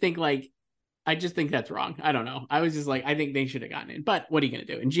 And I just think that's wrong. I don't know. I was just like, I think they should have gotten in. But what are you going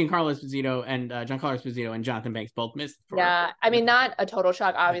to do? And Giancarlo Esposito and Giancarlo Esposito and Jonathan Banks both missed. I mean, not a total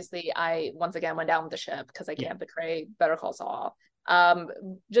shock. Obviously, I once again went down with the ship because I can't betray Better Call Saul.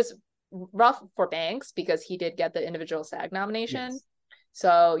 Just rough for Banks because he did get the individual SAG nomination. Yes.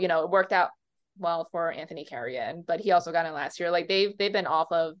 So, it worked out well for Anthony Carrion, but he also got in last year. Like they've been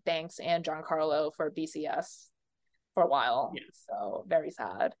off of Banks and Giancarlo for BCS for a while. Yes. So very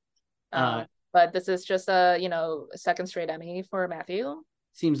sad. But this is just a second straight Emmy for Matthew.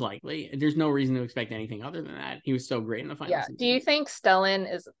 Seems likely. There's no reason to expect anything other than that. He was so great in the final season. Do you think Stellan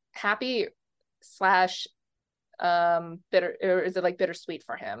is happy / bitter, or is it like bittersweet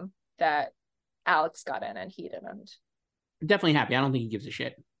for him that Alex got in and he didn't? Definitely happy. I don't think he gives a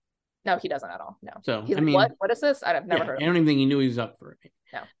shit. No, he doesn't at all. No. So he's like, what is this? I've never heard of I don't even think he knew he was up for it.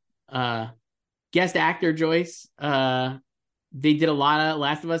 No. Guest actor Joyce. They did a lot of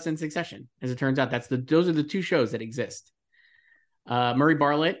Last of Us and Succession. As it turns out, those are the 2 shows that exist. Murray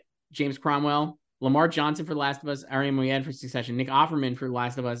Bartlett, James Cromwell, Lamar Johnson for Last of Us, Ari Moayed for Succession, Nick Offerman for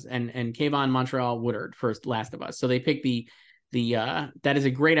Last of Us, and Kayvon Montreal Woodard for Last of Us. So they picked the that is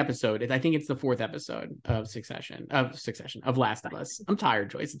a great episode. I think it's the 4th episode of of Last of Us. I'm tired,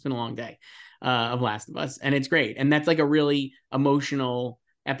 Joyce. It's been a long day of Last of Us, and it's great. And that's like a really emotional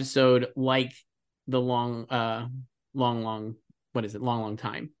episode, like the long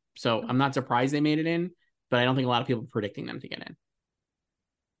time. So I'm not surprised they made it in, but I don't think a lot of people are predicting them to get in.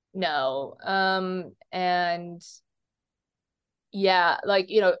 No. And yeah,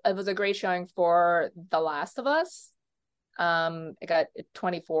 it was a great showing for The Last of Us. It got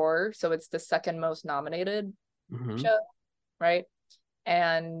 24, so it's the second most nominated show, right?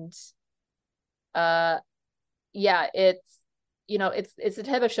 And it's it's the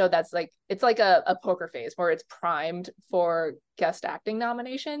type of show that's like, it's like a poker face where it's primed for guest acting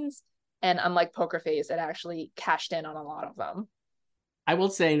nominations, and unlike Poker Face, it actually cashed in on a lot of them. I will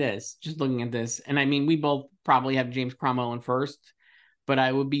say this, just looking at this, and I mean, we both probably have James Cromwell in first, but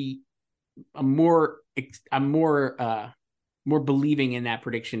I would be I'm more believing in that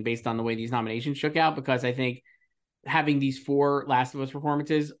prediction based on the way these nominations shook out, because I think having these 4 Last of Us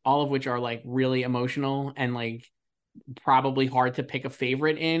performances, all of which are like really emotional and like probably hard to pick a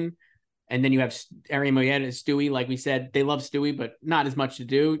favorite in. And then you have Ari Moayed as Stewie. Like we said, they love Stewie, but not as much to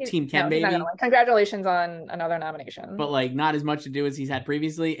do. Team Ken, baby. Congratulations on another nomination. But like not as much to do as he's had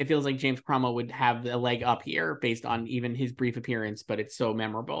previously. It feels like James Cromwell would have a leg up here based on even his brief appearance, but it's so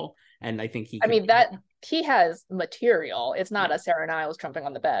memorable. And I think he has material. It's not a Sarah Niles jumping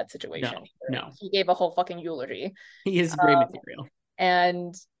on the bed situation. No. He gave a whole fucking eulogy. He is great material.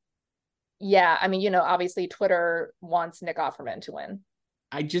 And yeah, I mean, obviously Twitter wants Nick Offerman to win.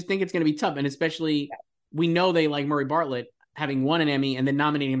 I just think it's going to be tough. And especially we know they like Murray Bartlett having won an Emmy and then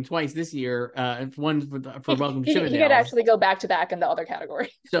nominating him twice this year. One for Welcome to Shiverdale. He could actually go back to back in the other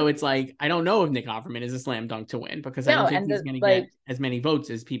category. So it's like, I don't know if Nick Offerman is a slam dunk to win, because I don't think he's going to get as many votes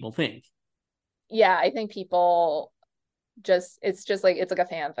as people think. Yeah, I think people it's like a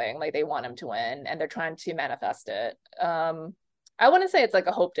fan thing. Like they want him to win and they're trying to manifest it. I wouldn't say it's like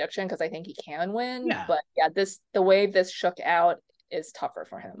a hope diction because I think he can win. Yeah. But yeah, the way this shook out is tougher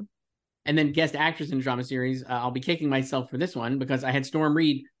for him. And then guest actress in the drama series, I'll be kicking myself for this one because I had Storm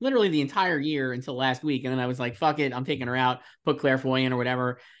Reed literally the entire year until last week. And then I was like, fuck it, I'm taking her out, put Claire Foy in or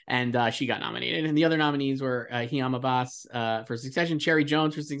whatever. And she got nominated. And the other nominees were Hiam Abbas for Succession, Cherry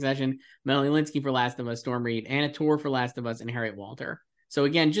Jones for Succession, Melanie Linsky for Last of Us, Storm Reed, Anna Torv for Last of Us, and Harriet Walter. So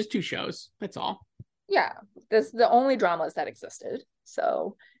again, just 2 shows. That's all. Yeah, this is the only dramas that existed.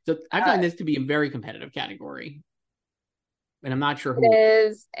 So I find this to be a very competitive category. And I'm not sure who it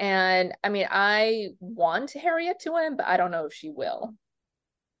is. And I mean, I want Harriet to win, but I don't know if she will.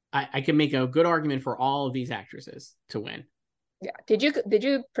 I can make a good argument for all of these actresses to win. Yeah. Did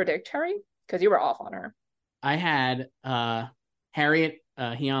you predict Harry? Because you were off on her. I had Harriet,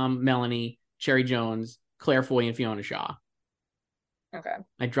 Hyam, Melanie, Cherry Jones, Claire Foy, and Fiona Shaw. Okay.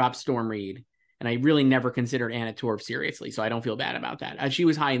 I dropped Storm Reed, and I really never considered Anna Torv seriously, so I don't feel bad about that. She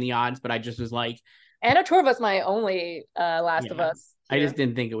was high in the odds, but I just was like, Anna Torv was my only Last of Us I here. just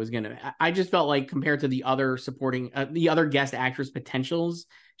didn't think it was gonna. I just felt like compared to the other supporting, the other guest actress potentials,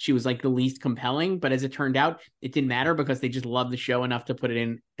 she was like the least compelling. But as it turned out, it didn't matter because they just loved the show enough to put it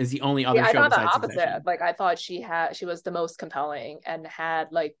in as the only other I show thought the besides opposite. Succession. Like I thought she was the most compelling and had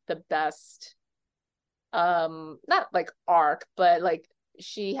like the best not like arc, but like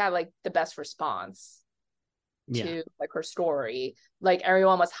she had like the best response Yeah, to like her story. Like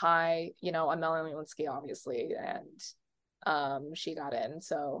everyone was high, on Melanie Linsky, obviously, and she got in.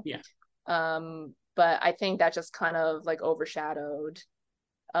 So yeah, but I think that just kind of like overshadowed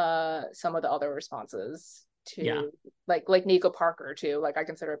some of the other responses yeah. to like Nico Parker too. Like I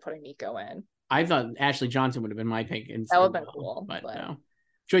consider putting Nico in. I thought Ashley Johnson would have been my pick That would have been well, cool, but but no.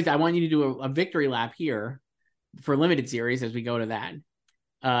 Joyce, I want you to do a victory lap here for limited series as we go to that.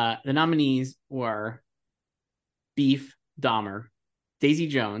 The nominees were Beef, Dahmer, Daisy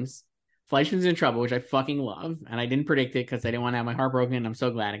Jones, Fleischman's in Trouble, which I fucking love, and I didn't predict it because I didn't want to have my heart broken. I'm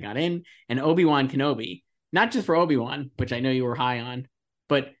so glad it got in, and Obi-Wan Kenobi, not just for Obi-Wan, which I know you were high on,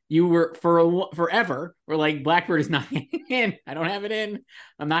 but you were forever were like Blackbird is not getting in. I don't have it in.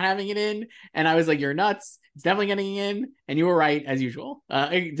 I'm not having it in, and I was like, you're nuts. It's definitely getting in, and you were right as usual.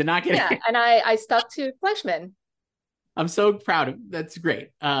 It did not get in. and I stuck to Fleischman. I'm so proud of. That's great.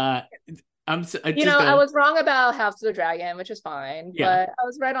 I'm so, I was wrong about House of the Dragon, which is fine, yeah. but I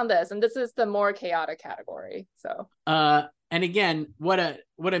was right on this, and this is the more chaotic category. So And again, what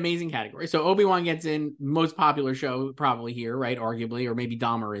amazing category. So Obi-Wan gets in, most popular show probably here, right? Arguably, or maybe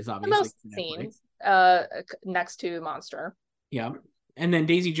Dahmer is the obviously most seen next to Monster. Yeah. And then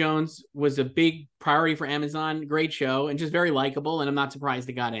Daisy Jones was a big priority for Amazon. Great show and just very likable. And I'm not surprised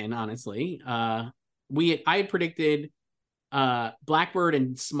it got in, honestly. I had predicted Blackbird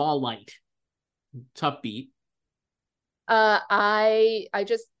and Small Light. Tough beat. I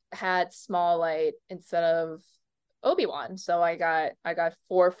just had Small Light instead of Obi-Wan, so I got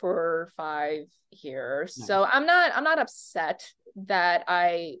 4 for 5 here. Nice. So I'm not upset that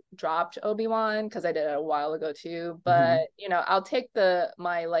I dropped Obi-Wan because I did it a while ago too, but I'll take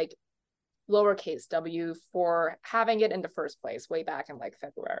my like lowercase w for having it in the first place way back in like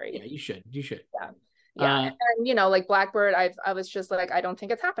February. Yeah, you should. Yeah. And like Blackbird, I was just like, I don't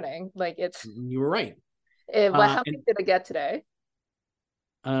think it's happening. Like it's you were right. How many did it get today?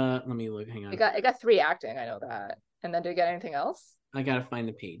 Let me look. Hang on. It got 3 acting. I know that. And then did it get anything else? I gotta find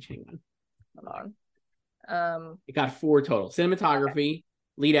the page. Hang on. Hold on. It got 4 total. Cinematography,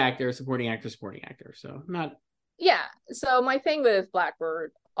 lead actor, supporting actor. So not. Yeah. So my thing with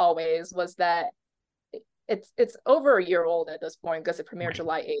Blackbird always was that it's over a year old at this point because it premiered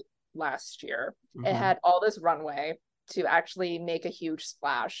July 8th last year. It had all this runway to actually make a huge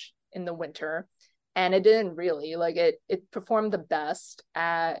splash in the winter, and it didn't really. Like it performed the best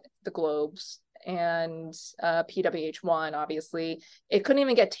at the Globes and PWH1. Obviously it couldn't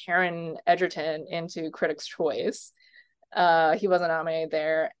even get Taron Egerton into Critics' Choice. He wasn't nominated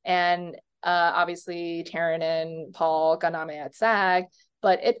there, and obviously Taron and Paul got nominated at SAG,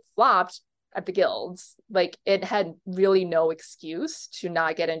 but it flopped at the guilds. Like it had really no excuse to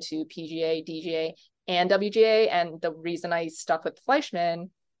not get into PGA, DGA, and WGA. And the reason I stuck with Fleischman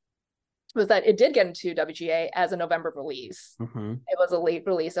was that it did get into WGA as a November release. It was a late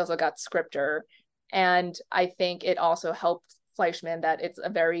release. It also got Scripter, and I think it also helped Fleischman that it's a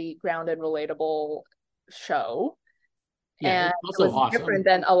very grounded, relatable show. Yeah, and also it was awesome. Different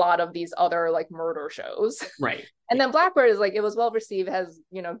than a lot of these other like murder shows. Right. And then Blackbird is like, it was well received, has,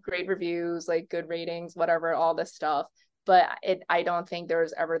 great reviews, like good ratings, whatever, all this stuff. But I don't think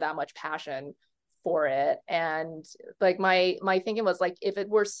there's ever that much passion for it. And like my thinking was like, if it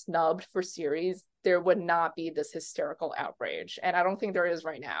were snubbed for series, there would not be this hysterical outrage. And I don't think there is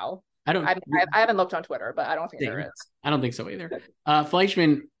right now. I haven't looked on Twitter, but I don't think there is. I don't think so either.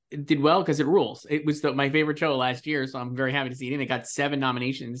 Fleischman did well because it rules. It was my favorite show last year, so I'm very happy to see it in. It got 7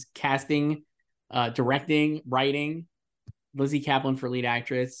 nominations: casting, directing, writing. Lizzie Kaplan for lead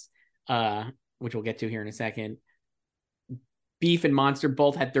actress, which we'll get to here in a second. Beef and Monster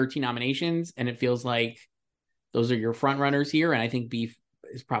both had 13 nominations, and it feels like those are your front runners here. And I think Beef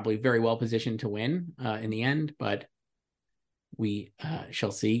is probably very well positioned to win in the end, but we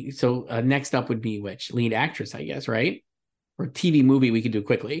shall see. So next up would be which lead actress, I guess, right? Or TV movie we could do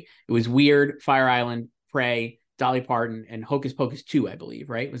quickly. It was Weird, Fire Island, Prey, Dolly Parton, and Hocus Pocus 2, I believe,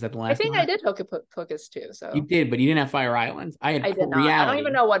 right? Was that the I last think one? I did Hocus Pocus too. You So did, but you didn't have Fire Island. I had I did not. I don't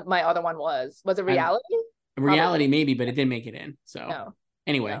even Reality. know what my other one was. Was it I, Reality? Reality, maybe, but it didn't make it in. So No,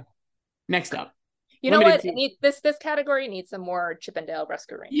 anyway, no. next up. You know what? This category needs some more Chippendale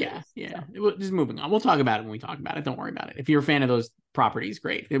Rescue Rangers. Yeah. So. Just moving on. We'll talk about it when we talk about it. Don't worry about it. If you're a fan of those properties,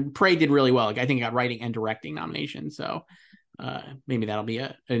 great. Prey did really well. Like, I think it got writing and directing nominations. So maybe that'll be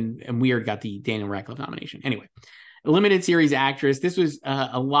and Weird got the Daniel Radcliffe nomination. Anyway, limited series actress. This was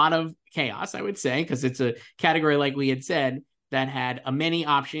a lot of chaos, I would say, because it's a category, like we had said, that had many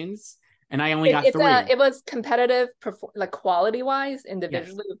options. And I only got 3. It was competitive, like quality wise,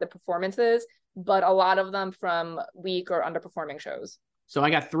 individually with the performances, but a lot of them from weak or underperforming shows. So I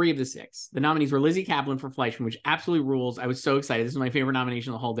got 3 of the 6. The nominees were Lizzie Kaplan for Fleischman, which absolutely rules. I was so excited. This is my favorite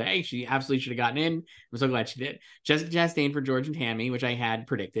nomination of the whole day. She absolutely should have gotten in. I'm so glad she did. Jessica Chastain for George and Tammy, which I had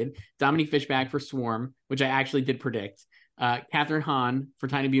predicted. Dominique Fishback for Swarm, which I actually did predict. Catherine Hahn for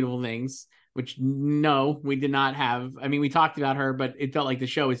Tiny Beautiful Things, which no, we did not have. I mean, we talked about her, but it felt like the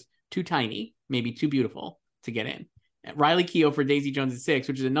show is too tiny, maybe too beautiful to get in. Riley Keough for Daisy Jones and Six,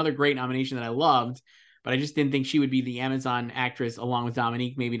 which is another great nomination that I loved, but I just didn't think she would be the Amazon actress along with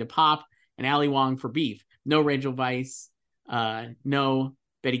Dominique, maybe to pop. And Ali Wong for Beef. No Rachel Weisz, no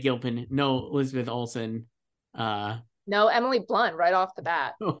Betty Gilpin, no Elizabeth Olsen. No Emily Blunt right off the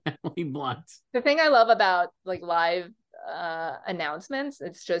bat. No Emily Blunt. The thing I love about like live announcements,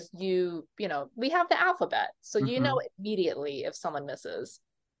 it's just we have the alphabet, so you know immediately if someone misses.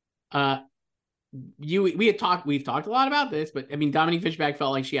 We've talked a lot about this, but I mean, Dominique Fishback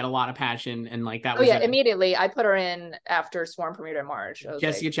felt like she had a lot of passion, and like that was immediately I put her in after Swarm premiered in March.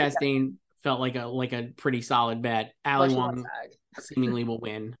 Jessica Chastain felt like a pretty solid bet. Ali Wong seemingly will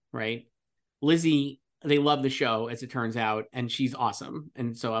win, right? Lizzie, they love the show, as it turns out, and she's awesome,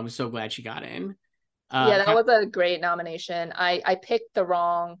 and so I was so glad she got in. That was a great nomination. I picked the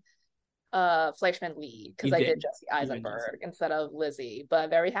wrong Fleischman lead because I did Jesse Eisenberg instead of Lizzie, but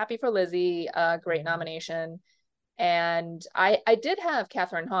very happy for Lizzie. Great nomination. And I did have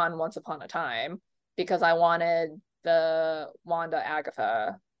Catherine Hahn Once Upon a Time because I wanted the Wanda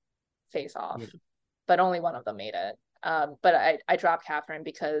Agatha face off, but only one of them made it. But I dropped Catherine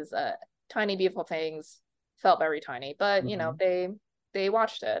because Tiny Beautiful Things felt very tiny, but they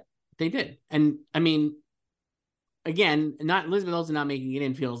watched it. They did. And I mean, again, not Elizabeth Olsen not making it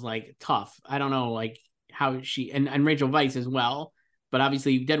in feels like tough. I don't know, like how she and Rachel Weisz as well, but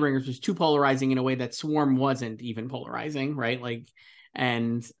obviously Dead Ringers was too polarizing in a way that Swarm wasn't even polarizing, right? Like,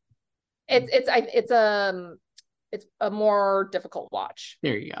 and it's a more difficult watch.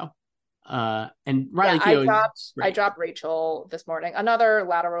 There you go. And Riley Keough, I dropped Rachel this morning. Another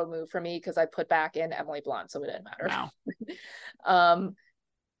lateral move for me because I put back in Emily Blunt, so it didn't matter. Wow.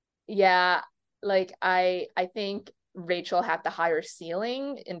 Like I think Rachel had the higher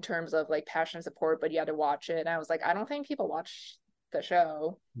ceiling in terms of like passion and support, but you had to watch it. And I was like, I don't think people watch the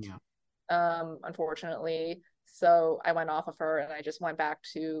show. Yeah. Unfortunately. So I went off of her and I just went back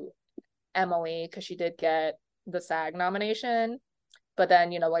to Emily because she did get the SAG nomination. But then,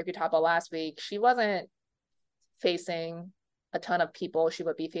 like we talked about last week, she wasn't facing a ton of people she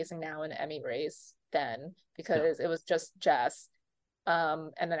would be facing now in the Emmy race then because it was just Jess.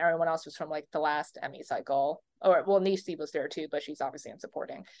 And then everyone else was from like the last Emmy cycle, Niecy was there too, but she's obviously in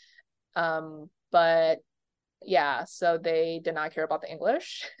supporting. But yeah, so they did not care about the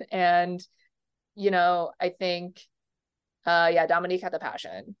English, and I think, Dominique had the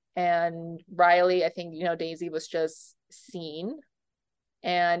passion, and Riley, I think Daisy was just seen,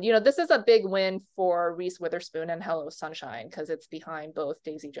 and this is a big win for Reese Witherspoon and Hello Sunshine because it's behind both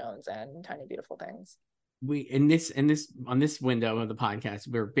Daisy Jones and Tiny Beautiful Things. We on this window of the podcast,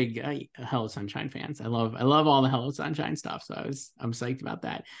 we're big Hello Sunshine fans. I love all the Hello Sunshine stuff, so I'm psyched about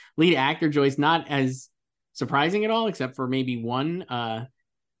that. Lead actor Joyce, not as surprising at all, except for maybe one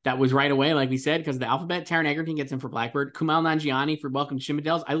that was right away, like we said, because of the alphabet. Taron Egerton gets in for Blackbird. Kumail Nanjiani for Welcome to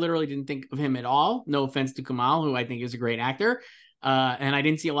Chippendales. I literally didn't think of him at all. No offense to Kumail, who I think is a great actor. And I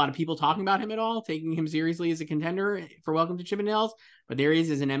didn't see a lot of people talking about him at all, taking him seriously as a contender for Welcome to Chippendales. But there he is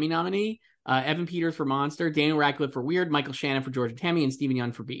as an Emmy nominee. Evan Peters for Monster, Daniel Radcliffe for Weird, Michael Shannon for George and Tammy, and Stephen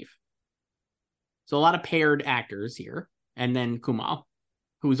Yeun for Beef. So a lot of paired actors here. And then Kumail,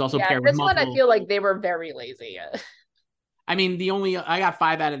 who was also paired with multiple. This one I feel like they were very lazy. I mean, I got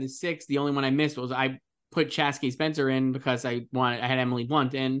 5 out of the 6. The only one I missed was I put Chasky Spencer in because I had Emily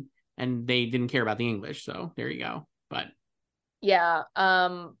Blunt in, and they didn't care about the English. So there you go. But yeah,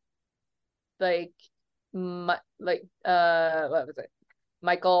 what was it?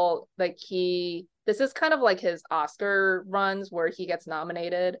 Michael, like this is kind of like his Oscar runs where he gets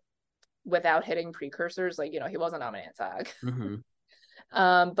nominated without hitting precursors, like, he wasn't nominated SAG. Mm-hmm.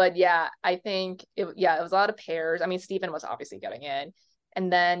 But yeah, I think it was a lot of pairs. I mean, Stephen was obviously getting in,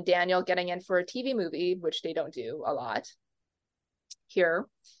 and then Daniel getting in for a TV movie, which they don't do a lot here.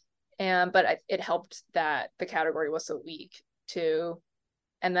 But it helped that the category was so weak too.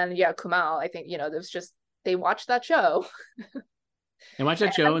 And then Kumail, I think, it was just, they watched that show. They watched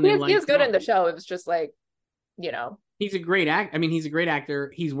that show and he was good in the show. It was just like, he's a great he's a great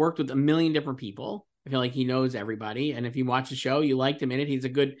actor. He's worked with a million different people. I feel like he knows everybody. And if you watch the show, you liked him in it. It's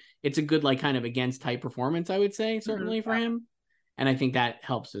a good, like, kind of against type performance, I would say, certainly for him. And I think that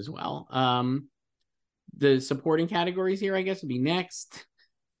helps as well. The supporting categories here, I guess, would be next.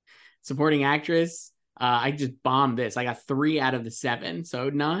 Supporting actress. I just bombed this. I got 3 out of the 7. So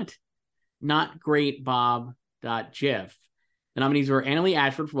not great, Bob.gif. The nominees were Annalee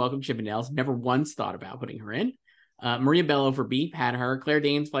Ashford for Welcome to Chippendales. Never once thought about putting her in. Maria Bello for Beef, had her. Claire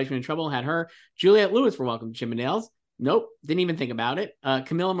Danes, Fleischman in Trouble, had her. Juliette Lewis for Welcome to Chippendales. Nope, didn't even think about it.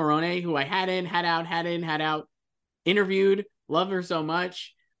 Camilla Morone, who I had in, had out. Interviewed, love her so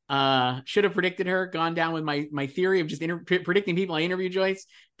much. Should have predicted her, gone down with my theory of just predicting people I interviewed, Joyce.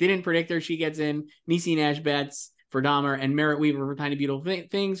 Didn't predict her. She gets in. Niecy Nash-Betts for Dahmer and Merritt Weaver for Tiny Beautiful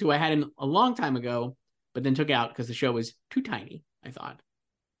Things, who I had in a long time ago, but then took out because the show was too tiny, I thought.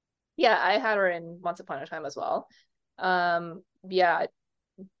 Yeah, I had her in Once Upon a Time as well.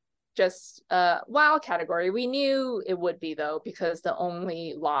 Just wild category. We knew it would be, though, because the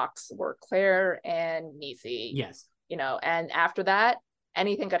only locks were Claire and Niecy. Yes. And after that,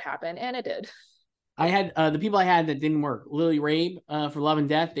 anything could happen, and it did. I had the people I had that didn't work. Lily Rabe for Love and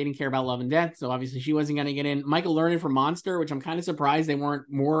Death. They didn't care about Love and Death, so obviously she wasn't going to get in. Michael Lerner for Monster, which I'm kind of surprised they weren't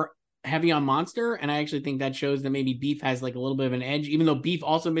more heavy on Monster, and I actually think that shows that maybe Beef has like a little bit of an edge, even though Beef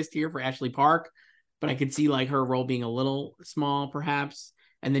also missed here for Ashley Park, but I could see like her role being a little small perhaps.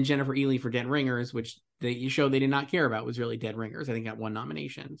 And then Jennifer Ely for Dead Ringers, which the show they did not care about was really Dead Ringers. I think got 1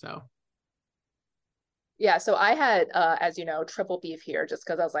 nomination. So yeah, so I had as you know, triple Beef here just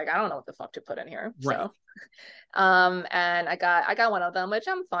because I was like, I don't know what the fuck to put in here. Right. So and I got one of them, which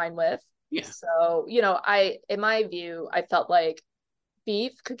I'm fine with. Yeah. So in my view, I felt like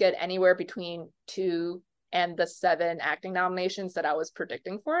Beef could get anywhere between 2 and the 7 acting nominations that I was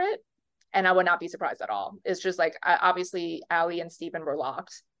predicting for it, and I would not be surprised at all. It's just like, obviously Ali and Stephen were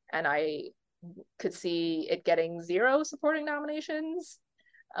locked, and I could see it getting 0 supporting nominations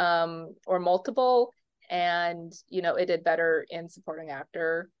or multiple, and it did better in supporting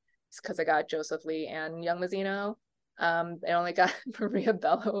actor because I got Joseph Lee and Young Mazzino. I only got Maria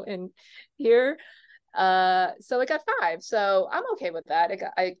Bello in here. So it got 5. So I'm okay with that.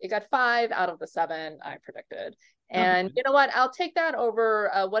 It got 5 out of the 7 I predicted. And okay. You know what? I'll take that over.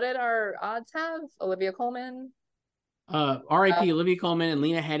 What did our odds have? Olivia Colman? R.I.P. Olivia Colman and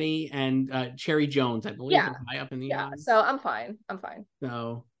Lena Headey and Cherry Jones, I believe, are high up in the odds. So I'm fine.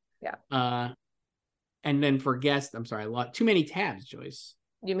 So yeah. And then for guest, I'm sorry, too many tabs, Joyce.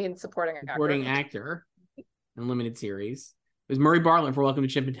 You mean supporting actor in limited series. It was Murray Bartlett for Welcome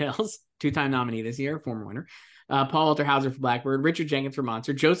to Chippendales, 2-time nominee this year, former winner. Paul Walter Hauser for Blackbird, Richard Jenkins for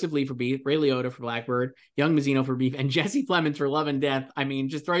Monster, Joseph Lee for Beef, Ray Liotta for Blackbird, Young Mazzino for Beef, and Jesse Plemons for Love and Death. I mean,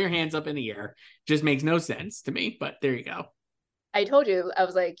 just throw your hands up in the air. Just makes no sense to me, but there you go. I told you, I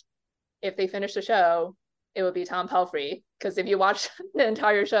was like, if they finish the show, it would be Tom Pelphrey, because if you watch the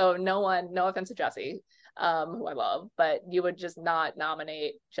entire show, no offense to Jesse, who I love, but you would just not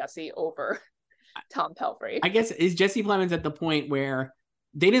nominate Jesse over Tom Pelphrey. I guess, is Jesse Plemons at the point where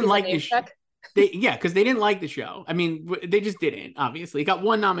they didn't like the show? Because they didn't like the show. I mean, they just didn't. Obviously, it got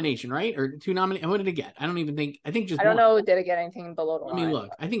 1 nomination, right, or 2 nominations. What did it get? I don't even think. I think just. I don't know. Did it get anything below the line? Let me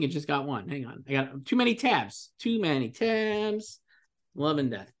look. I think it just got 1. Hang on, I got too many tabs. Love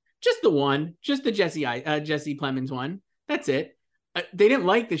and Death. Just the one. Just the Jesse Plemons one. That's it. They didn't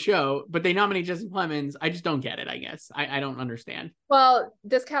like the show, but they nominate Jesse Plemons. I just don't get it. I guess I don't understand. Well,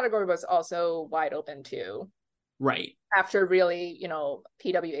 this category was also wide open too. Right. After really,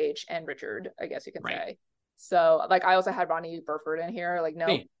 PWH and Richard, I guess you can say. So, like, I also had Ronnie Burford in here. Like,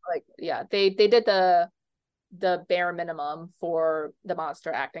 no, they did the bare minimum for the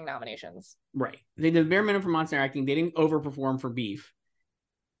Monster acting nominations. Right. They did the bare minimum for Monster acting. They didn't overperform for Beef.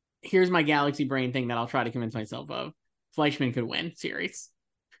 Here's my galaxy brain thing that I'll try to convince myself of. Fleischman could win series.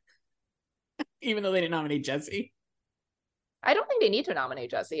 Even though they didn't nominate Jesse. I don't think they need to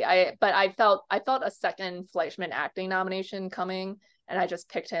nominate Jesse. But I felt a second Fleischman acting nomination coming, and I just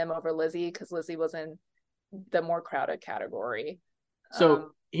picked him over Lizzie because Lizzie was in the more crowded category.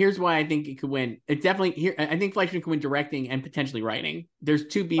 So here's why I think it could win. It definitely here. I think Fleischman could win directing and potentially writing. There's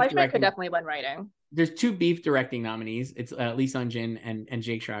 2 Beef Fleischman directing. could definitely win writing. there's 2 Beef directing nominees. It's Lee Sun-jin and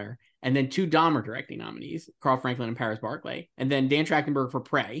Jake Schreier. And then 2 Dahmer directing nominees, Carl Franklin and Paris Barclay. And then Dan Trachtenberg for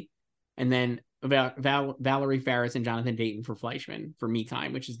Prey. And then Valerie Faris and Jonathan Dayton for Fleischman for Me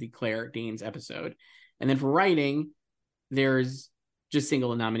Time, which is the Claire Danes episode. And then for writing, there's just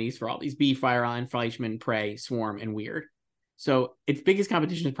single nominees for all these: Beef, Fire Island, Fleischman, Prey, Swarm, and Weird. So its biggest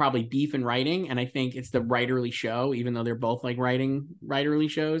competition is probably Beef and writing. And I think it's the writerly show, even though they're both like writerly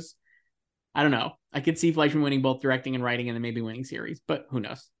shows. I don't know. I could see Fleischman winning both directing and writing and then maybe winning series, but who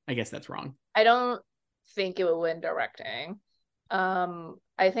knows? I guess that's wrong. I don't think it would win directing.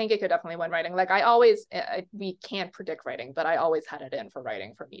 I think it could definitely win writing. Like we can't predict writing, but I always had it in for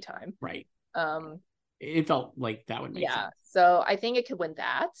writing for Me Time. Right. It felt like that would make sense. So I think it could win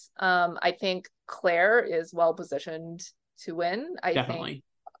that. I think Claire is well positioned to win. Definitely.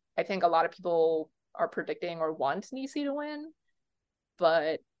 I think a lot of people are predicting or want Niecy to win,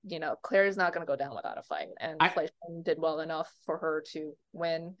 but Claire is not going to go down without a fight, and Fleischman did well enough for her to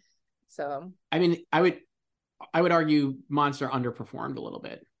win. So I mean, I would argue Monster underperformed a little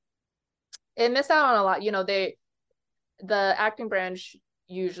bit. It missed out on a lot. The acting branch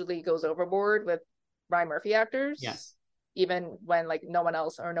usually goes overboard with Ryan Murphy actors. Yes. Even when like no one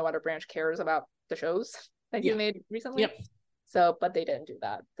else or no other branch cares about the shows that he made recently. Yep. So, but they didn't do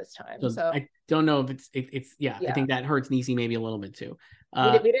that this time. So I don't know if it's I think that hurts Niecy maybe a little bit too.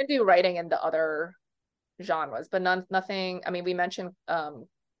 We didn't do writing in the other genres, but nothing. I mean, we mentioned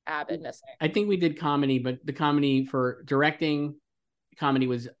Abbott missing. I think we did comedy, but the comedy for directing comedy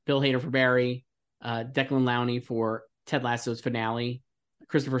was Bill Hader for Barry, Declan Lowney for Ted Lasso's finale,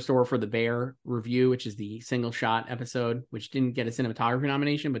 Christopher Storer for The Bear Review, which is the single shot episode, which didn't get a cinematography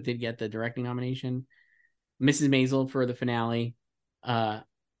nomination, but did get the directing nomination. Mrs. Maisel for the finale.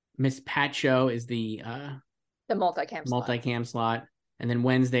 Miss Pat Show is the multicam slot. And then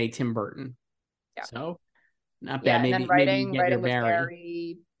Wednesday, Tim Burton. Yeah. So not bad. And then writing with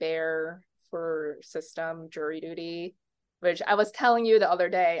Barry, Bear for System, Jury Duty, which I was telling you the other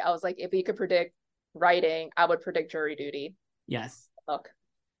day. I was like, if you could predict writing, I would predict Jury Duty. Yes. Look.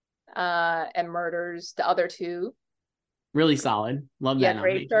 And Murders, the other 2. Really solid. Love that. Yeah,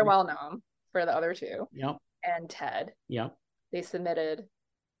 Great Farewell Nom for the other 2. Yep. And Ted. Yep. They submitted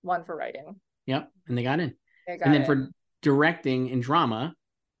one for writing. Yep. And they got in. And then for directing and drama,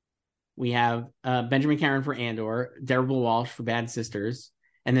 we have Benjamin Caron for Andor, Deborah Walsh for Bad Sisters,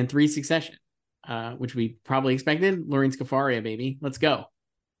 and then 3 Succession, which we probably expected. Lorene Scafaria, baby. Let's go.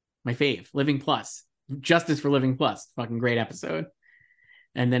 My fave. Living Plus. Justice for Living Plus. Fucking great episode.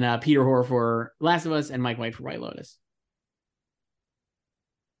 And then Peter Hoare for Last of Us and Mike White for White Lotus.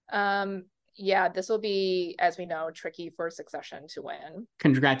 Yeah, this will be, as we know, tricky for Succession to win.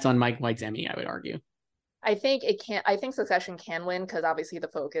 Congrats on Mike White's Emmy, I would argue. I think Succession can win because obviously the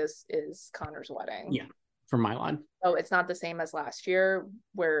focus is Connor's wedding. Yeah, from Mylon. So it's not the same as last year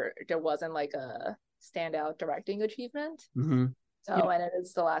where there wasn't like a standout directing achievement. Mm-hmm. So, and it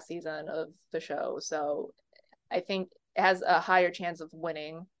is the last season of the show. So I think it has a higher chance of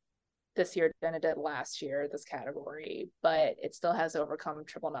winning this year than it did last year, this category, but it still has overcome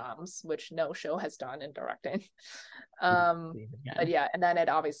triple noms, which no show has done in directing. But yeah, and then it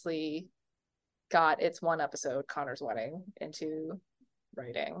obviously got its one episode, Connor's Wedding, into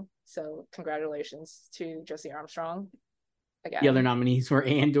writing. So congratulations to Jesse Armstrong. Again. The other nominees were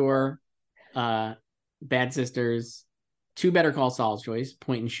Andor, Bad Sisters, 2 Better Call Sauls, Joyce,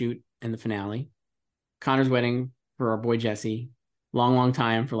 Point and Shoot, and the finale. Connor's Wedding for our boy Jesse. Long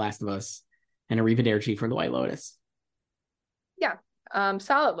Time for Last of Us, and Arrivederci for The White Lotus. Yeah.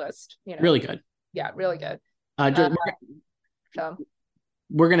 Solid list. Really good. Yeah, really good. We're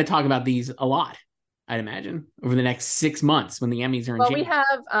going to talk about these a lot, I'd imagine, over the next 6 months when the Emmys are in January. We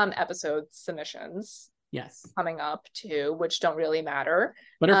have episode submissions. Yes. Coming up too, which don't really matter.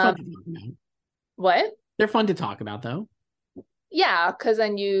 But are fun to talk about. What? They're fun to talk about, though. Yeah, because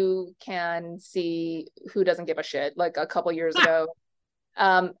then you can see who doesn't give a shit. Like a couple years ago,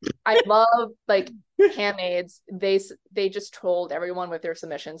 I love like Handmaids. They just trolled everyone with their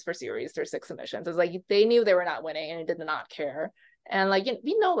submissions for series. Their 6 submissions. It's like they knew they were not winning and did not care. And like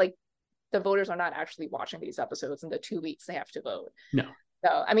like the voters are not actually watching these episodes in the 2 weeks they have to vote. No.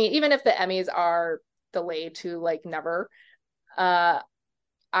 So I mean, even if the Emmys are delayed to like never,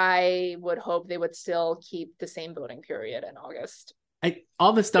 I would hope they would still keep the same voting period in August.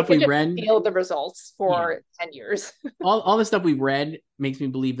 All the stuff we read, feel the results for 10 years. all the stuff we read makes me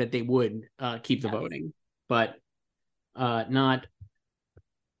believe that they would keep the voting, but not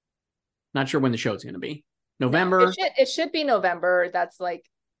sure when the show's going to be. November. It should be November. That's like,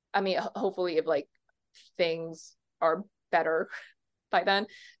 I mean, hopefully if like things are better by then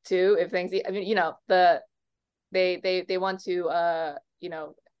too. If things, I mean, they want to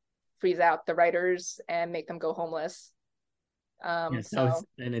freeze out the writers and make them go homeless. Yes, that was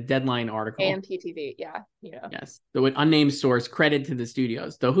in a Deadline article. AMPTV, yeah, Yes, the unnamed source, credit to the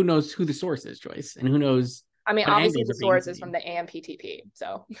studios, though who knows who the source is, Joyce, and who knows. I mean, obviously the source is from the AMPTP,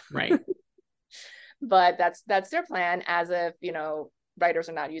 so right. But that's their plan, as if writers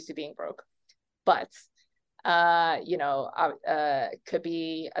are not used to being broke. But could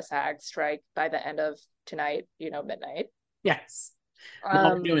be a SAG strike by the end of tonight, midnight. Yes.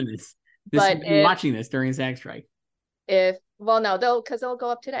 We're doing this. But watching this during SAG strike. No, they'll go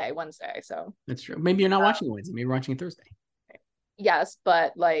up today, Wednesday. So that's true. Maybe you're not watching it Wednesday. Maybe you're watching it Thursday. Yes,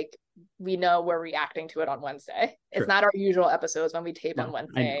 but we know we're reacting to it on Wednesday. True. It's not our usual episodes when we tape on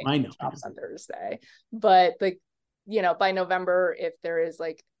Wednesday. I know. Drops on Thursday. But by November, if there is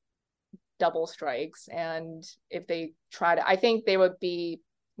double strikes, and if they try to, I think they would be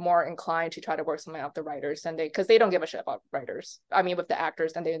more inclined to try to work something out with the writers than because they don't give a shit about writers. I mean, with the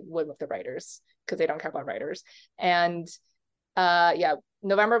actors than they would with the writers, because they don't care about writers. And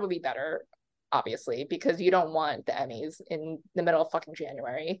November would be better, obviously, because you don't want the Emmys in the middle of fucking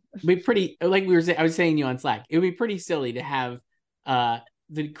January. It'd be pretty, I was saying to you on Slack, it would be pretty silly to have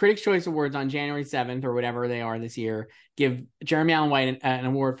the Critics' Choice Awards on January 7th or whatever they are this year, give Jeremy Allen White an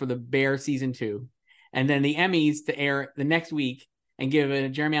award for The Bear Season 2, and then the Emmys to air the next week and give a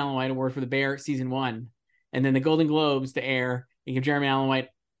Jeremy Allen White award for The Bear Season 1, and then the Golden Globes to air and give Jeremy Allen White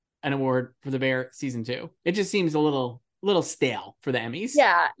an award for The Bear Season 2. It just seems a little stale for the Emmys.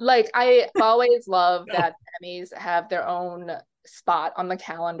 Yeah, I always love that Emmys have their own spot on the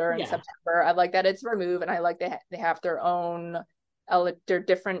calendar in September. I like that it's removed, and I like they have their own their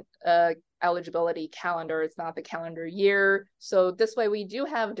different eligibility calendar. It's not the calendar year, so this way we do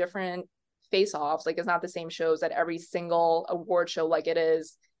have different face-offs. It's not the same shows at every single award show like it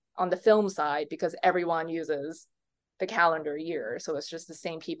is on the film side, because everyone uses the calendar year. So it's just the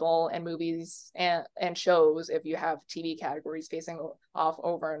same people and movies and shows if you have TV categories facing off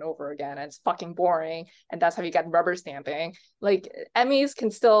over and over again, and it's fucking boring. And that's how you get rubber stamping. Emmys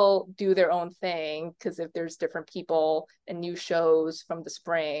can still do their own thing, because if there's different people and new shows from the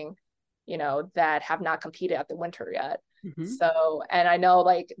spring, that have not competed at the winter yet. Mm-hmm. So, and I know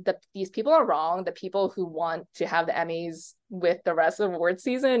these people are wrong. The people who want to have the Emmys with the rest of the award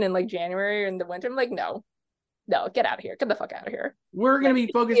season in January or in the winter, I'm no, get out of here. Get the fuck out of here. We're going to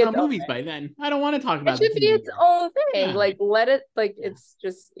be focused on movies by then. I don't want to talk about it. Should be its own thing. Yeah. Let it, it's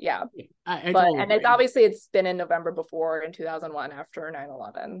just, yeah. It's obviously, it's been in November before, in 2001, after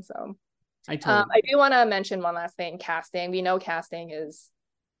 9/11. So I do want to mention one last thing: casting. We know casting is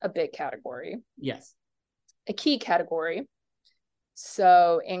a big category. Yes. A key category.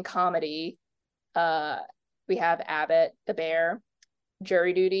 So in comedy, we have Abbott, The Bear,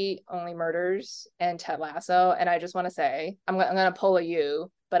 Jury Duty, Only Murders, and Ted Lasso. And I just want to say, I'm going to pull a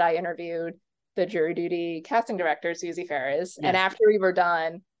you, but I interviewed the Jury Duty casting director, Susie Ferris. Yes. And after we were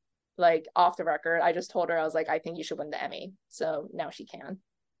done, off the record, I just told her, I was I think you should win the Emmy. So now she can.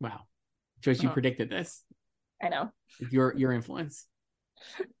 Wow. Joyce, you predicted this. I know. Your influence.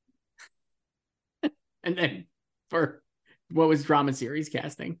 And then for what was drama series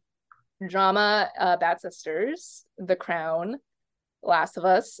casting? Drama, Bad Sisters, The Crown, Last of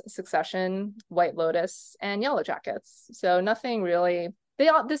Us, Succession, White Lotus, and Yellow Jackets. So nothing really.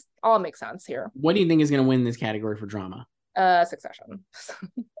 This all makes sense here. What do you think is going to win this category for drama? Succession.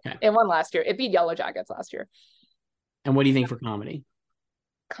 Okay. It won last year. It beat Yellow Jackets last year. And what do you think for comedy?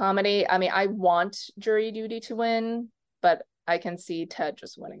 Comedy, I mean, I want Jury Duty to win, but I can see Ted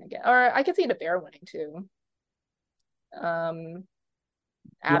just winning again, or I can see The Bear winning too.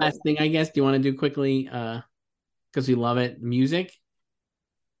 Last thing, I guess. Do you want to do quickly? Because we love it. Music.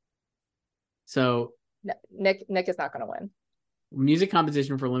 So Nick is not going to win. Music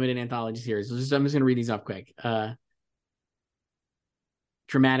composition for limited anthology series. I'm just going to read these off quick.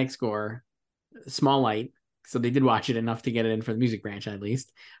 Dramatic score, Small Light. So they did watch it enough to get it in for the music branch, at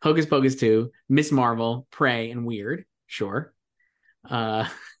least. Hocus Pocus 2, Miss Marvel, Prey, and Weird. Sure.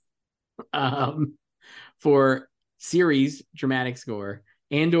 For series dramatic score,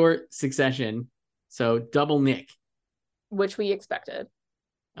 Andor, Succession. So double Nick, which we expected.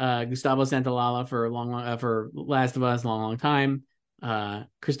 Gustavo Santaolalla for for Last of Us, long time.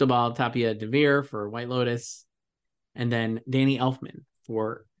 Cristobal Tapia de Veer for White Lotus, and then Danny Elfman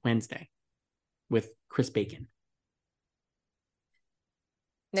for Wednesday with Chris Bacon.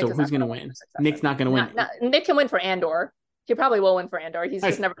 So who's going to win? Nick's not going to win. Nick can win for Andor. He probably will win for Andor. He's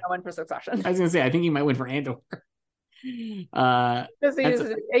just never going to win for Succession. I was going to say, I think he might win for Andor. Because he's,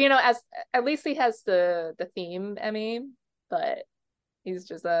 as at least he has the theme Emmy, but He's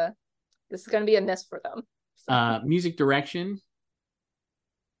just this is going to be a miss for them. So. Music direction.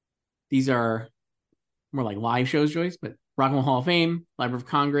 These are more like live shows, Joyce, but Rock and Roll Hall of Fame, Library of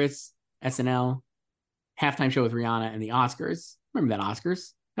Congress, SNL, halftime show with Rihanna, and the Oscars. Remember that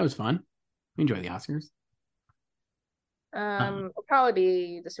Oscars? That was fun. We enjoy the Oscars. It'll probably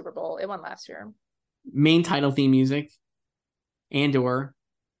be the Super Bowl. It won last year. Main title theme music, Andor,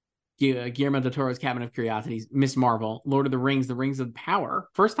 Guillermo del Toro's Cabinet of Curiosities, Miss Marvel, Lord of the Rings of Power.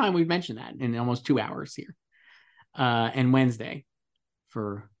 First time we've mentioned that in almost 2 hours here. And Wednesday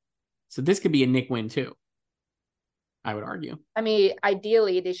so this could be a Nick win too, I would argue. I mean,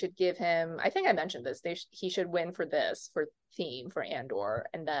 ideally they should give him, I think I mentioned this, he should win for theme for Andor,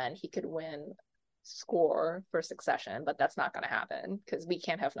 and then he could win score for Succession, but that's not going to happen because we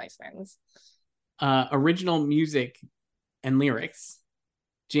can't have nice things. Original music and lyrics,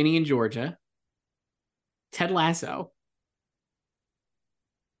 Ginny and Georgia, Ted Lasso.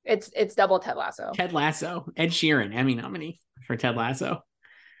 It's double Ted Lasso. Ted Lasso, Ed Sheeran, Emmy nominee for Ted Lasso.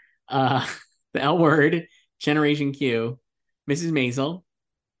 The L Word, Generation Q, Mrs. Maisel,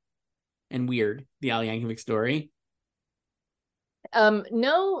 and Weird, the Ali Yankovic story.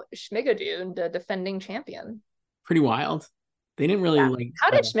 No Schmigadoon, the defending champion. Pretty wild. They didn't really like. How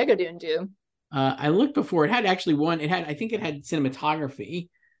did Schmigadoon do? I looked before. It had actually won. I think it had cinematography.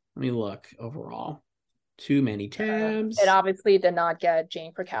 Let me look overall. Too many tabs. It obviously did not get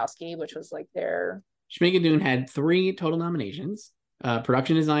Jane Krakowski, which was like their. Schmigadoon had 3 total nominations.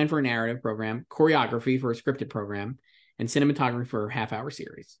 Production design for a narrative program, choreography for a scripted program, and cinematography for a half-hour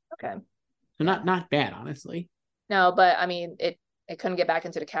series. Okay. So not bad, honestly. No, but I mean, it couldn't get back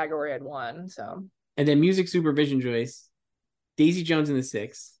into the category it won, so. And then music supervision, Joyce. Daisy Jones and the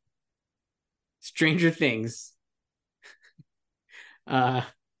Six. Stranger Things.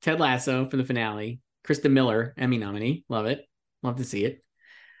 Ted Lasso for the finale. Krista Miller, Emmy nominee. Love it. Love to see it.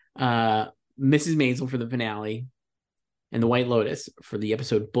 Mrs. Maisel for the finale. And The White Lotus for the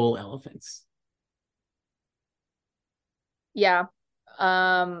episode Bull Elephants. Yeah.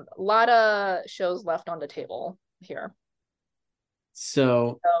 A lot of shows left on the table here.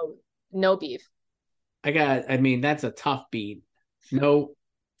 So no beef. I mean, that's a tough beat. No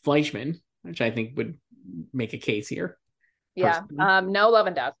Fleischman, which I think would make a case here. Yeah. No Love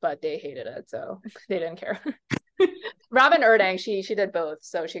and Death, but they hated it, so they didn't care. Robin Erdang, she did both,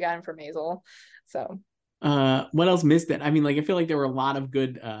 so she got him for Maisel. So what else missed it? I mean, like, I feel like there were a lot of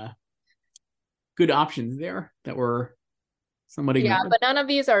good options there that were somewhat ignored. Yeah, but none of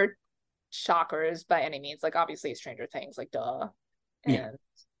these are shockers by any means. Like, obviously Stranger Things, like duh. And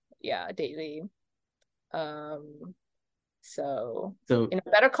yeah Daisy. So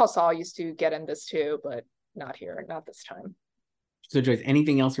Better Call Saul used to get in this too, but not here, not this time. So Joyce,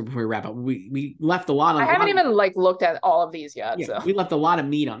 anything else here before we wrap up? We left a lot on. I haven't even looked at all of these yet. Yeah, so we left a lot of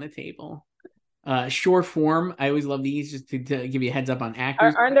meat on the table. Short form, I always love these just to give you a heads up on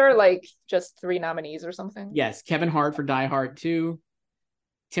actors. Aren't there like just 3 nominees or something? Yes, Kevin Hart for Die Hard 2,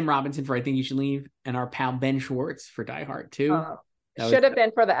 Tim Robinson for I Think You Should Leave, and our pal Ben Schwartz for Die Hard 2. Should have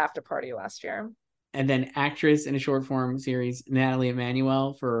been for the after party last year. And then actress in a short form series, Natalie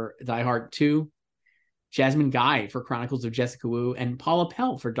Emmanuel for Die Hard 2, Jasmine Guy for Chronicles of Jessica Wu, and Paula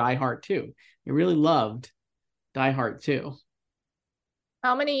Pell for Die Hard 2. I really loved Die Hard 2.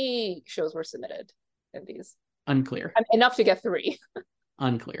 How many shows were submitted in these? Unclear. Enough to get 3.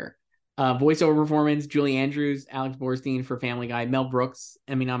 Unclear. Voiceover performance, Julie Andrews, Alex Borstein for Family Guy, Mel Brooks,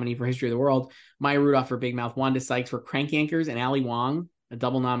 Emmy nominee for History of the World, Maya Rudolph for Big Mouth, Wanda Sykes for Crank Yankers, and Ali Wong, a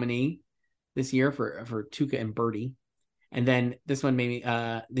double nominee this year for Tuca and Birdie. And then this one, maybe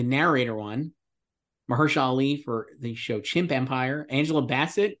the narrator one, Mahershala Ali for the show Chimp Empire, Angela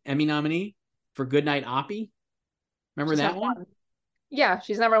Bassett, Emmy nominee for Goodnight Oppie. Remember that one? Yeah,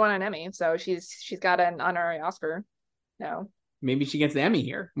 she's never won an Emmy, so she's got an honorary Oscar now. Maybe she gets the Emmy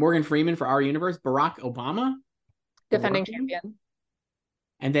here. Morgan Freeman for Our Universe, Barack Obama, defending champion.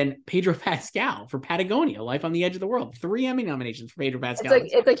 And then Pedro Pascal for Patagonia, Life on the Edge of the World. 3 Emmy nominations for Pedro Pascal.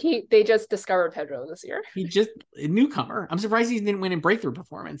 It's like they just discovered Pedro this year. He just a newcomer. I'm surprised he didn't win in breakthrough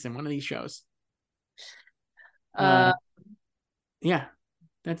performance in one of these shows. Yeah,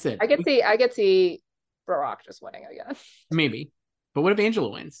 that's it. I could see Barack just winning again. Maybe. But what if Angela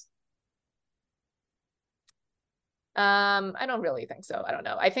wins? I don't really think so. I don't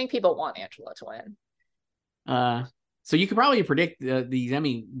know. I think people want Angela to win. So you could probably predict these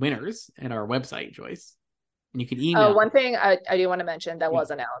Emmy winners at our website, Joyce. And you can email. Oh, one thing I do want to mention that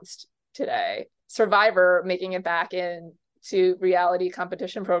was announced today: Survivor making it back into reality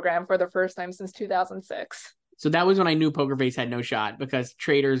competition program for the first time since 2006. So that was when I knew Poker Face had no shot, because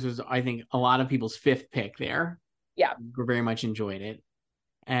Traders was, I think, a lot of people's 5th pick there. Yeah, we very much enjoyed it.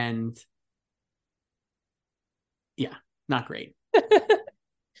 And yeah, not great.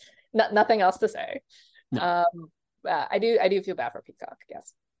 Nothing else to say. No. I do feel bad for Peacock.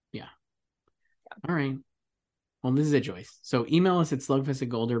 Yes. Yeah. All right. Well, this is it, Joyce. So email us at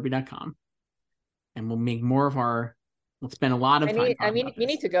slugfest@goldderby.com and we'll make more of our. We'll spend a lot of time. We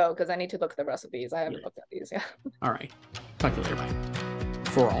need to go because I need to look at the rest of these. I haven't looked at these yet. All right. Talk to you later. Bye.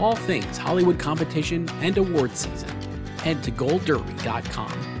 For all things Hollywood competition and award season, head to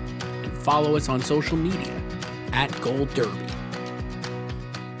goldderby.com and follow us on social media @goldderby.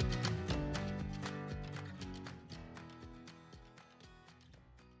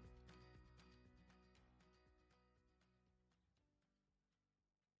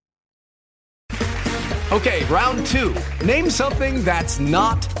 Okay, round 2. Name something that's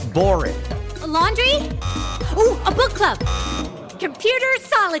not boring. A laundry? Ooh, a book club. Computer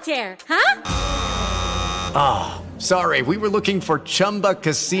solitaire, huh? Ah, oh, sorry, we were looking for Chumba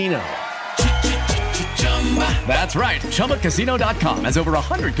Casino. That's right, ChumbaCasino.com has over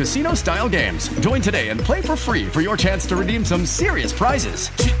 100 casino-style games. Join today and play for free for your chance to redeem some serious prizes.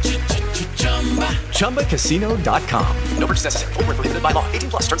 ChumbaCasino.com. No purchase necessary. Void where prohibited by law.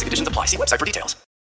 18+ terms and conditions apply. See website for details.